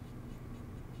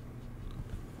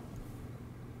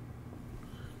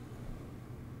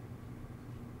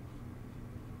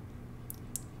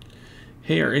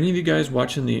 Hey, are any of you guys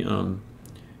watching the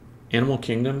Animal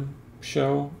Kingdom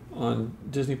show on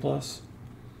Disney Plus?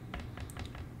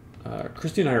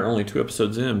 Christy and I are only 2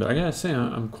 episodes in, but I gotta say,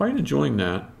 I'm quite enjoying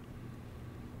that.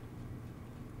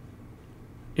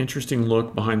 Interesting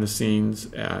look behind the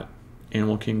scenes at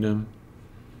Animal Kingdom.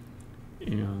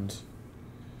 And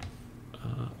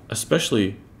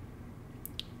especially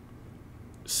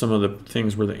some of the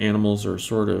things where the animals are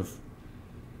sort of,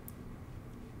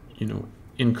 you know,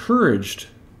 encouraged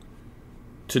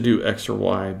to do X or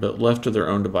Y, but left to their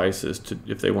own devices to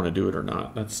if they want to do it or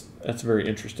not. That's very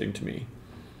interesting to me.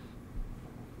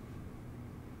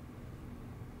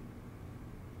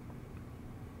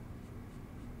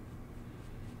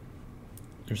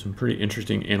 There's some pretty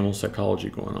interesting animal psychology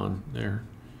going on there.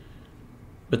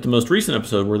 But the most recent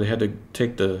episode where they had to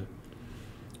take the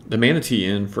manatee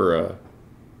in for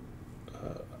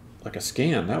like a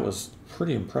scan, that was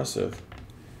pretty impressive.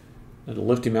 They had to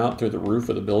lift him out through the roof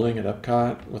of the building at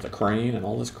Epcot with a crane and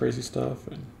all this crazy stuff.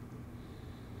 And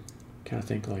kind of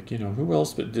think like, you know, who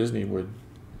else but Disney would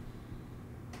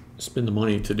spend the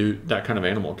money to do that kind of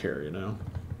animal care, you know?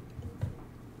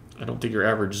 I don't think your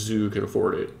average zoo could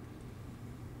afford it.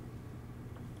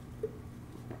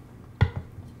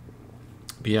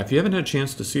 But yeah, if you haven't had a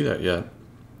chance to see that yet,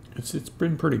 it's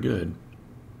been pretty good.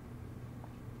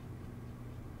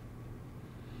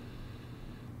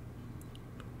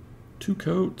 Two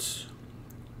coats.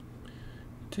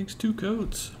 It takes two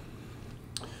coats.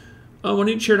 Oh,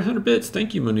 Monique shared 100 bits.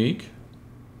 Thank you, Monique.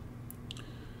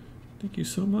 Thank you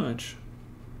so much.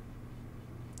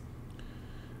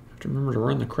 I have to remember to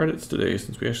run the credits today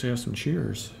since we actually have some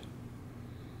cheers.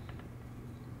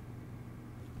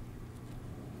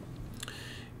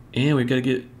 And we've got to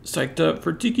get psyched up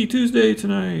for Tiki Tuesday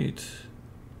tonight.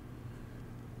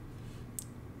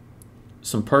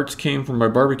 Some parts came from my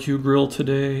barbecue grill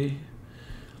today.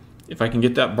 If I can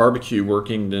get that barbecue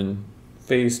working, then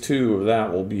phase 2 of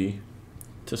that will be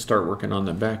to start working on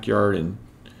the backyard and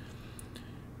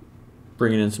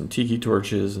bringing in some tiki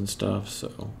torches and stuff.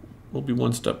 So we'll be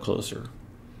one step closer.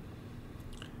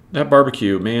 That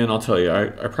barbecue, man, I'll tell you,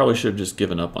 I probably should have just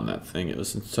given up on that thing. It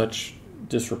was in such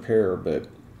disrepair, but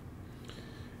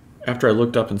after I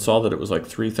looked up and saw that it was like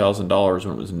 $3,000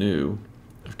 when it was new,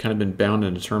 I've kind of been bound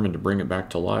and determined to bring it back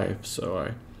to life. So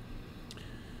I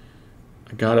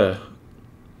got a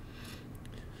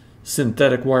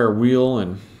synthetic wire wheel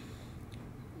and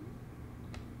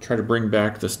try to bring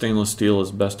back the stainless steel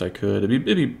as best I could. It'd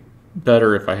be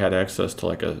better if I had access to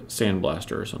like a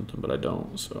sandblaster or something, but I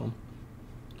don't. So,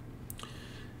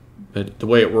 but the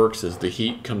way it works is the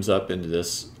heat comes up into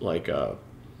this like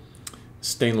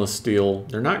stainless steel.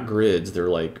 They're not grids. They're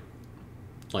like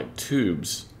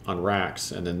tubes on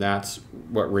racks, and then that's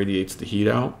what radiates the heat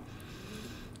out.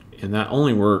 And that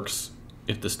only works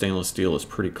if the stainless steel is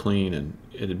pretty clean, and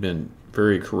it had been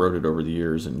very corroded over the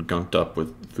years and gunked up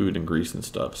with food and grease and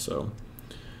stuff. So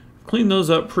cleaned those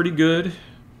up pretty good.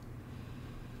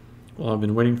 Well, I've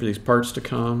been waiting for these parts to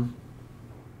come,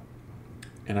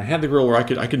 and I had the grill where I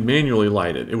could manually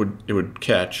light it. It would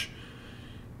catch.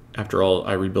 After all,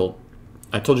 I rebuilt.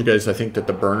 I told you guys I think that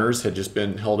the burners had just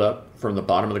been held up from the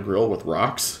bottom of the grill with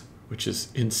rocks, which is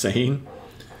insane.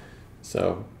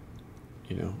 So,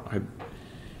 you know, I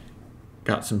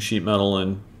got some sheet metal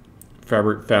and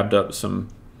fabbed up some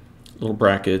little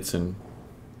brackets and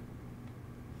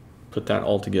put that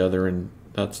all together, and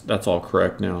that's all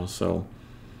correct now. So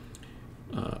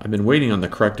I've been waiting on the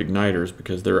correct igniters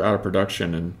because they're out of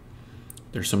production, and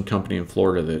there's some company in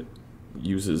Florida that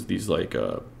uses these like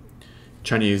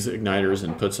Chinese igniters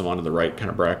and puts them onto the right kind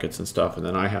of brackets and stuff, and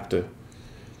then I have to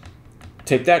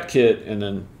take that kit and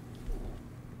then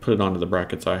put it onto the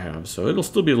brackets I have. So it'll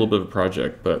still be a little bit of a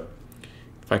project, but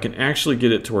if I can actually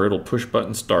get it to where it'll push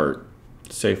button start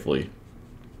safely,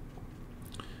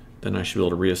 then I should be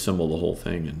able to reassemble the whole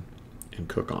thing and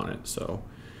cook on it. So,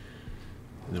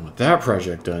 and then with that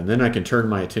project done, then I can turn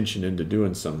my attention into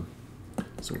doing some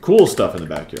cool stuff in the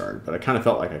backyard. But I kind of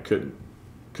felt like I couldn't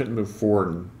move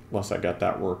forward unless I got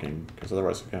that working, because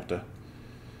otherwise we have to,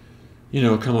 you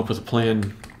know, come up with a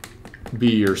plan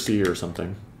B or C or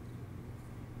something.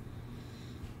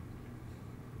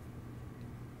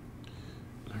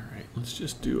 All right, let's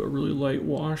just do a really light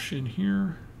wash in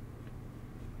here.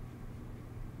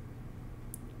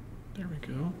 There we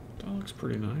go. That looks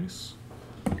pretty nice.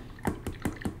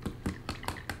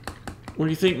 What do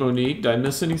you think, Monique? Did I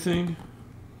miss anything?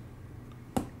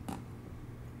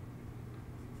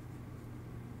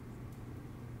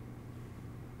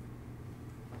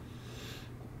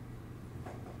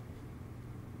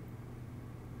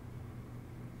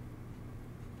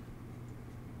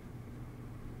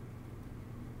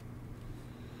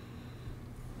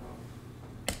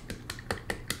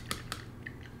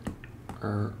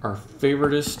 Our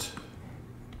favoritist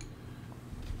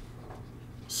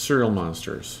cereal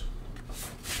monsters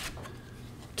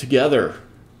together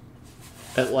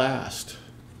at last.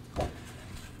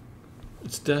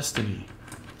 It's destiny.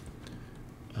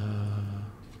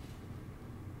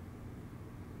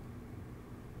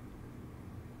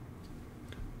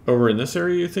 Over in this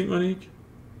area, you think, Monique?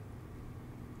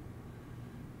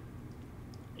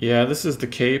 Yeah, this is the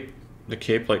cape. The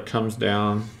cape like comes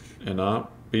down and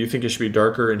up. But you think it should be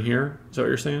darker in here? Is that what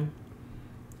you're saying?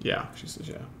 Yeah, she says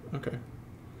yeah. Okay.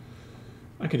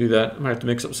 I can do that. I might have to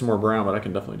mix up some more brown, but I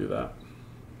can definitely do that.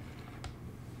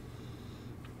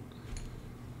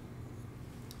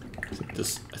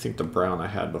 I think the brown I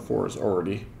had before is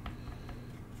already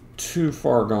too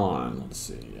far gone. Let's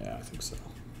see. Yeah, I think so.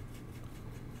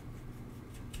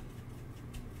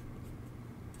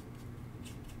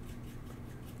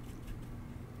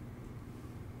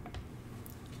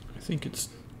 I think it's,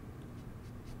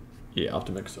 yeah, I'll have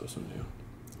to mix those some new.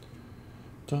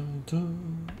 Dun,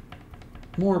 dun.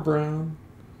 More brown.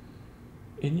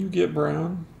 And you get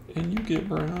brown. And you get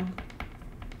brown.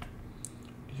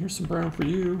 And here's some brown for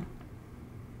you.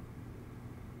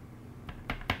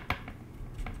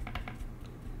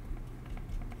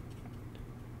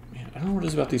 Man, I don't know what it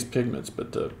is about these pigments,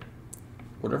 but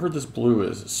whatever this blue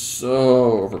is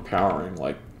so overpowering.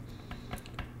 Like,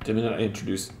 the minute I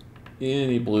introduce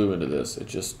any blue into this, it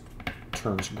just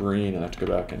turns green, and I have to go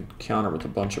back and counter with a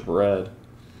bunch of red.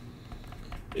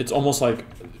 It's almost like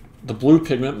the blue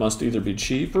pigment must either be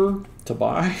cheaper to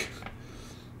buy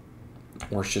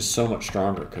or it's just so much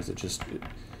stronger because it's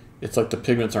like the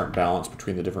pigments aren't balanced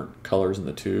between the different colors in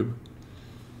the tube.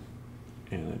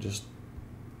 And it just,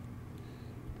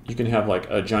 you can have like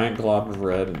a giant glob of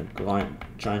red and a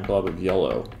giant glob of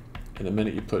yellow, and the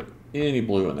minute you put any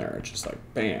blue in there, it's just like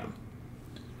bam.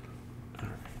 All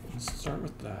right, let's start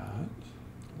with that.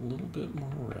 A little bit more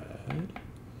red.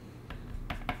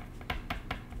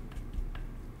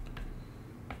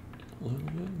 A little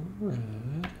bit more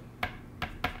red.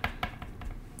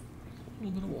 A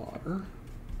little bit of water.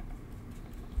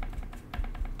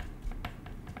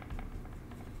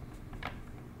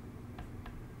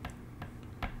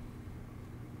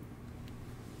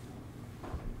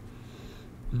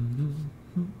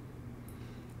 Mm-hmm.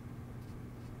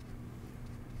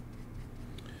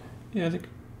 Yeah, I think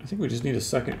we just need a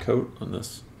second coat on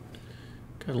this.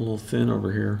 Got a little thin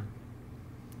over here.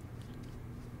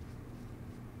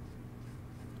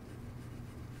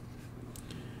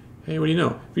 Hey, what do you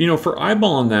know? You know, for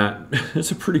eyeballing that,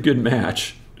 it's a pretty good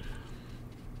match.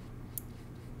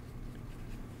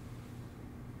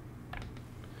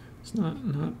 It's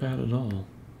not bad at all.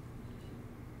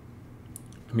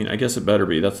 I mean, I guess it better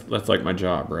be. That's like my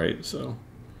job, right? So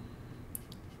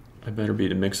I better be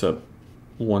to mix up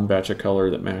one batch of color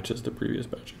that matches the previous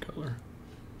batch of color.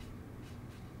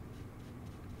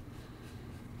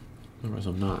 Otherwise,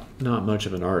 I'm not much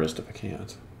of an artist if I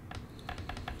can't.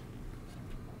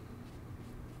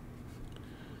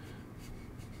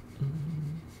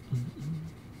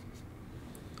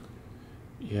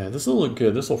 Yeah, this will look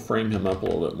good. This will frame him up a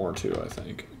little bit more too, I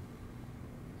think.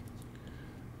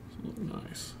 This will look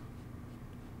nice.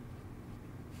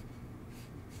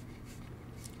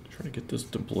 Try to get this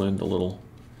to blend a little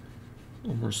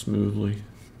more smoothly.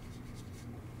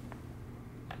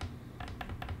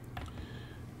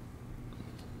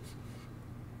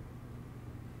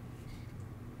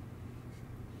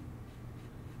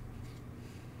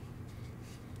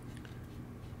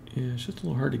 Yeah, it's just a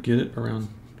little hard to get it around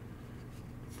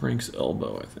Frank's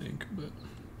elbow, I think, but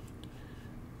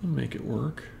we'll make it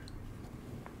work.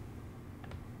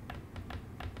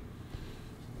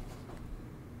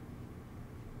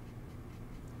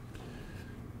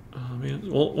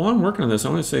 Man. Well, while I'm working on this, I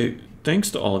want to say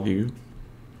thanks to all of you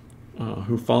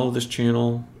who follow this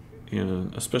channel,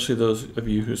 and especially those of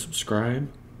you who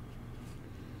subscribe.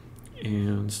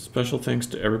 And special thanks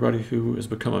to everybody who has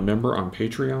become a member on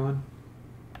Patreon.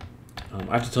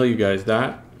 I have to tell you guys,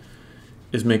 that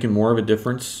is making more of a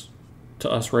difference to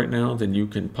us right now than you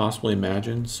can possibly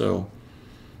imagine. So,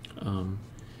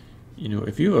 you know,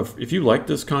 if you like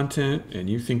this content and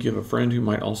you think you have a friend who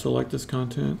might also like this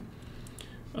content,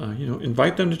 you know,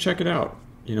 invite them to check it out.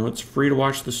 You know, it's free to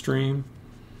watch the stream,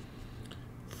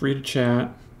 free to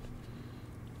chat,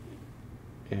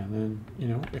 and then, you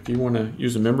know, if you want to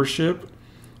use a membership,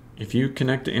 if you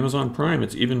connect to Amazon Prime,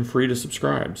 it's even free to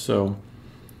subscribe. So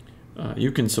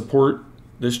you can support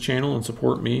this channel and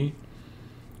support me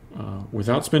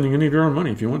without spending any of your own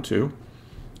money if you want to.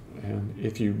 And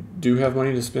if you do have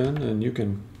money to spend, then you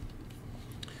can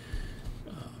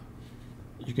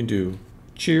do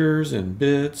cheers and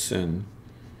bits and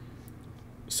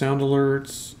sound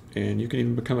alerts, and you can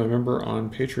even become a member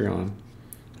on Patreon.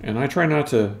 And I try not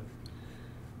to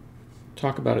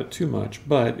talk about it too much,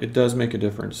 but it does make a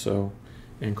difference. So,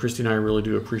 and Christy and I really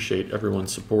do appreciate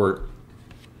everyone's support.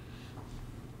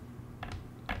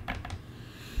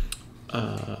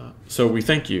 So we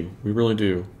thank you. We really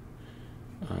do.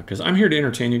 because I'm here to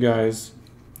entertain you guys.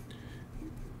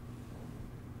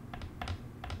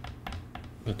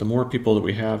 But the more people that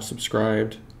we have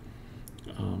subscribed,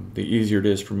 the easier it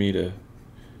is for me to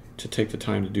take the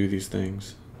time to do these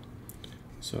things.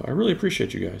 So I really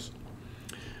appreciate you guys.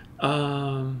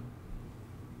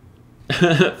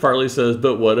 Farley says,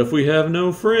 but what if we have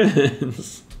no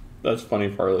friends? That's funny,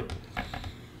 Farley.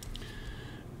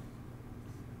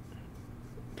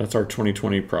 That's our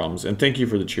 2020 problems. And thank you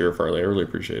for the cheer, Farley. I really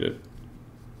appreciate it.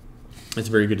 It's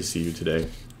very good to see you today.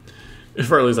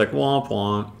 Farley's like, womp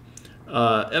womp.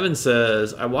 Evan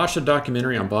says, I watched a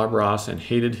documentary on Bob Ross and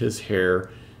hated his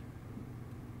hair,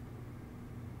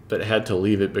 but had to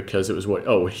leave it because it was what...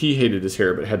 Oh, he hated his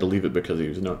hair, but had to leave it because he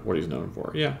was what he's known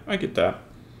for. Yeah, I get that.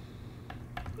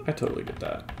 I totally get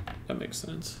that. That makes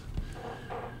sense.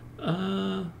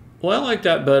 Well, I like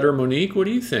that better. Monique, what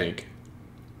do you think?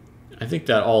 I think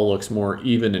that all looks more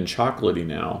even and chocolatey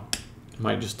now. I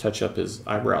might just touch up his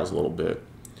eyebrows a little bit.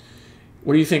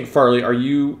 What do you think, Farley? Are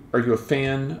you a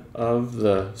fan of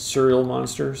the cereal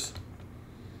monsters?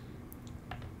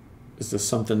 Is this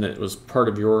something that was part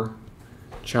of your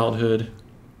childhood?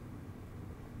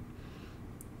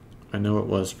 I know it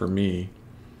was for me.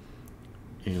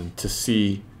 And to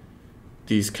see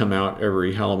these come out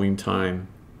every Halloween time,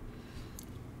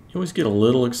 you always get a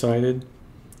little excited.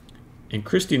 And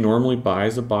Christy normally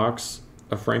buys a box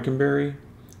of Frankenberry,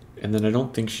 and then I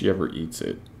don't think she ever eats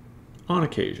it. On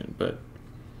occasion, but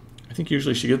I think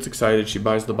usually she gets excited, she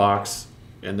buys the box,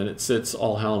 and then it sits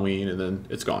all Halloween, and then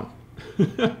it's gone.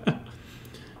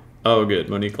 Oh, good.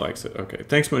 Monique likes it. Okay.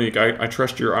 Thanks, Monique. I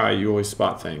trust your eye. You always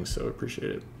spot things, so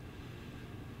appreciate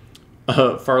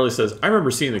it. Farley says, I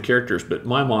remember seeing the characters, but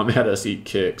my mom had us eat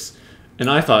Kix, and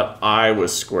I thought I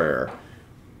was square.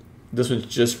 This one's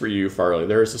just for you, Farley.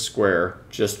 There's a square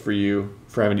just for you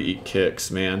for having to eat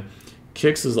Kix, man.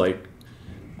 Kix is like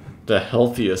the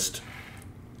healthiest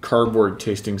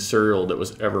cardboard-tasting cereal that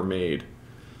was ever made.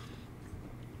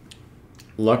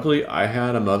 Luckily, I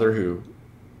had a mother who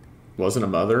wasn't a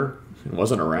mother and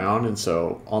wasn't around, and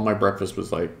so all my breakfast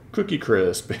was like Cookie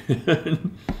Crisp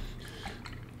and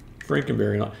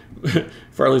Frankenberry.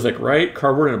 Farley's like, right?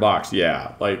 Cardboard in a box.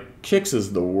 Yeah, like Kix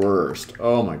is the worst.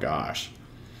 Oh my gosh.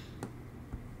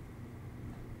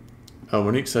 Oh,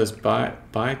 Monique says, buy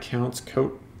Count's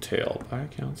coattail. Buy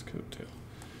Count's coattail.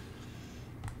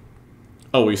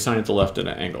 Oh, we sign at the left at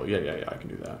an angle. Yeah, I can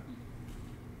do that.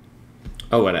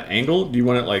 Oh, at an angle? Do you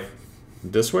want it like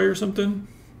this way or something?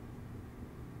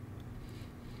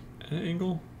 At an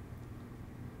angle?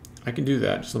 I can do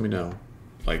that. Just let me know.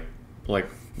 Like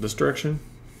this direction?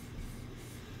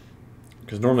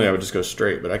 Because normally I would just go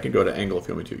straight, but I can go to angle if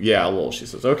you want me to. Yeah, a little, she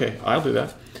says. Okay, I'll do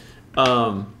that.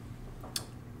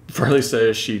 Farley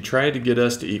says she tried to get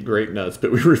us to eat grape nuts, but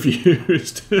we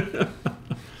refused.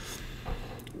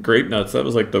 Grape nuts, that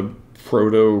was like the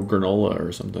proto granola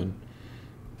or something.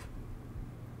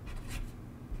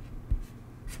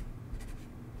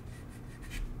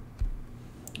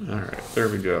 All right, there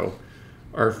we go.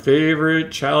 Our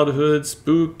favorite childhood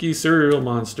spooky cereal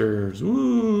monsters.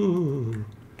 Woo!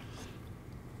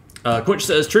 Quinch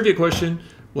says, trivia question.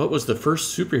 What was the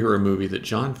first superhero movie that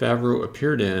Jon Favreau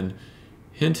appeared in?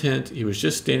 Hint, hint, he was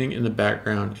just standing in the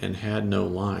background and had no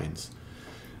lines.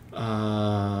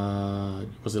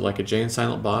 Was it like a Jay and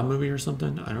Silent Bob movie or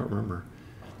something? I don't remember.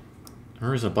 I remember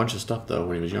there's a bunch of stuff, though,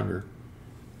 when he was younger.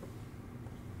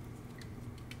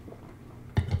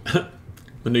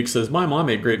 Monique says, my mom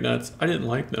ate grape nuts. I didn't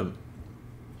like them.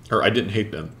 Or I didn't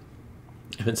hate them.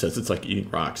 Evan says it's like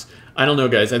eating rocks. I don't know,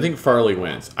 guys. I think Farley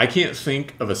wins. I can't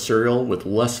think of a cereal with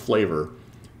less flavor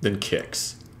than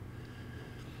Kix.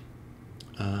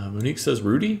 Monique says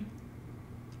Rudy.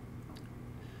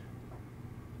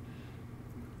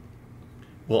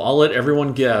 Well, I'll let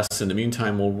everyone guess. In the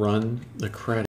meantime, we'll run the credits.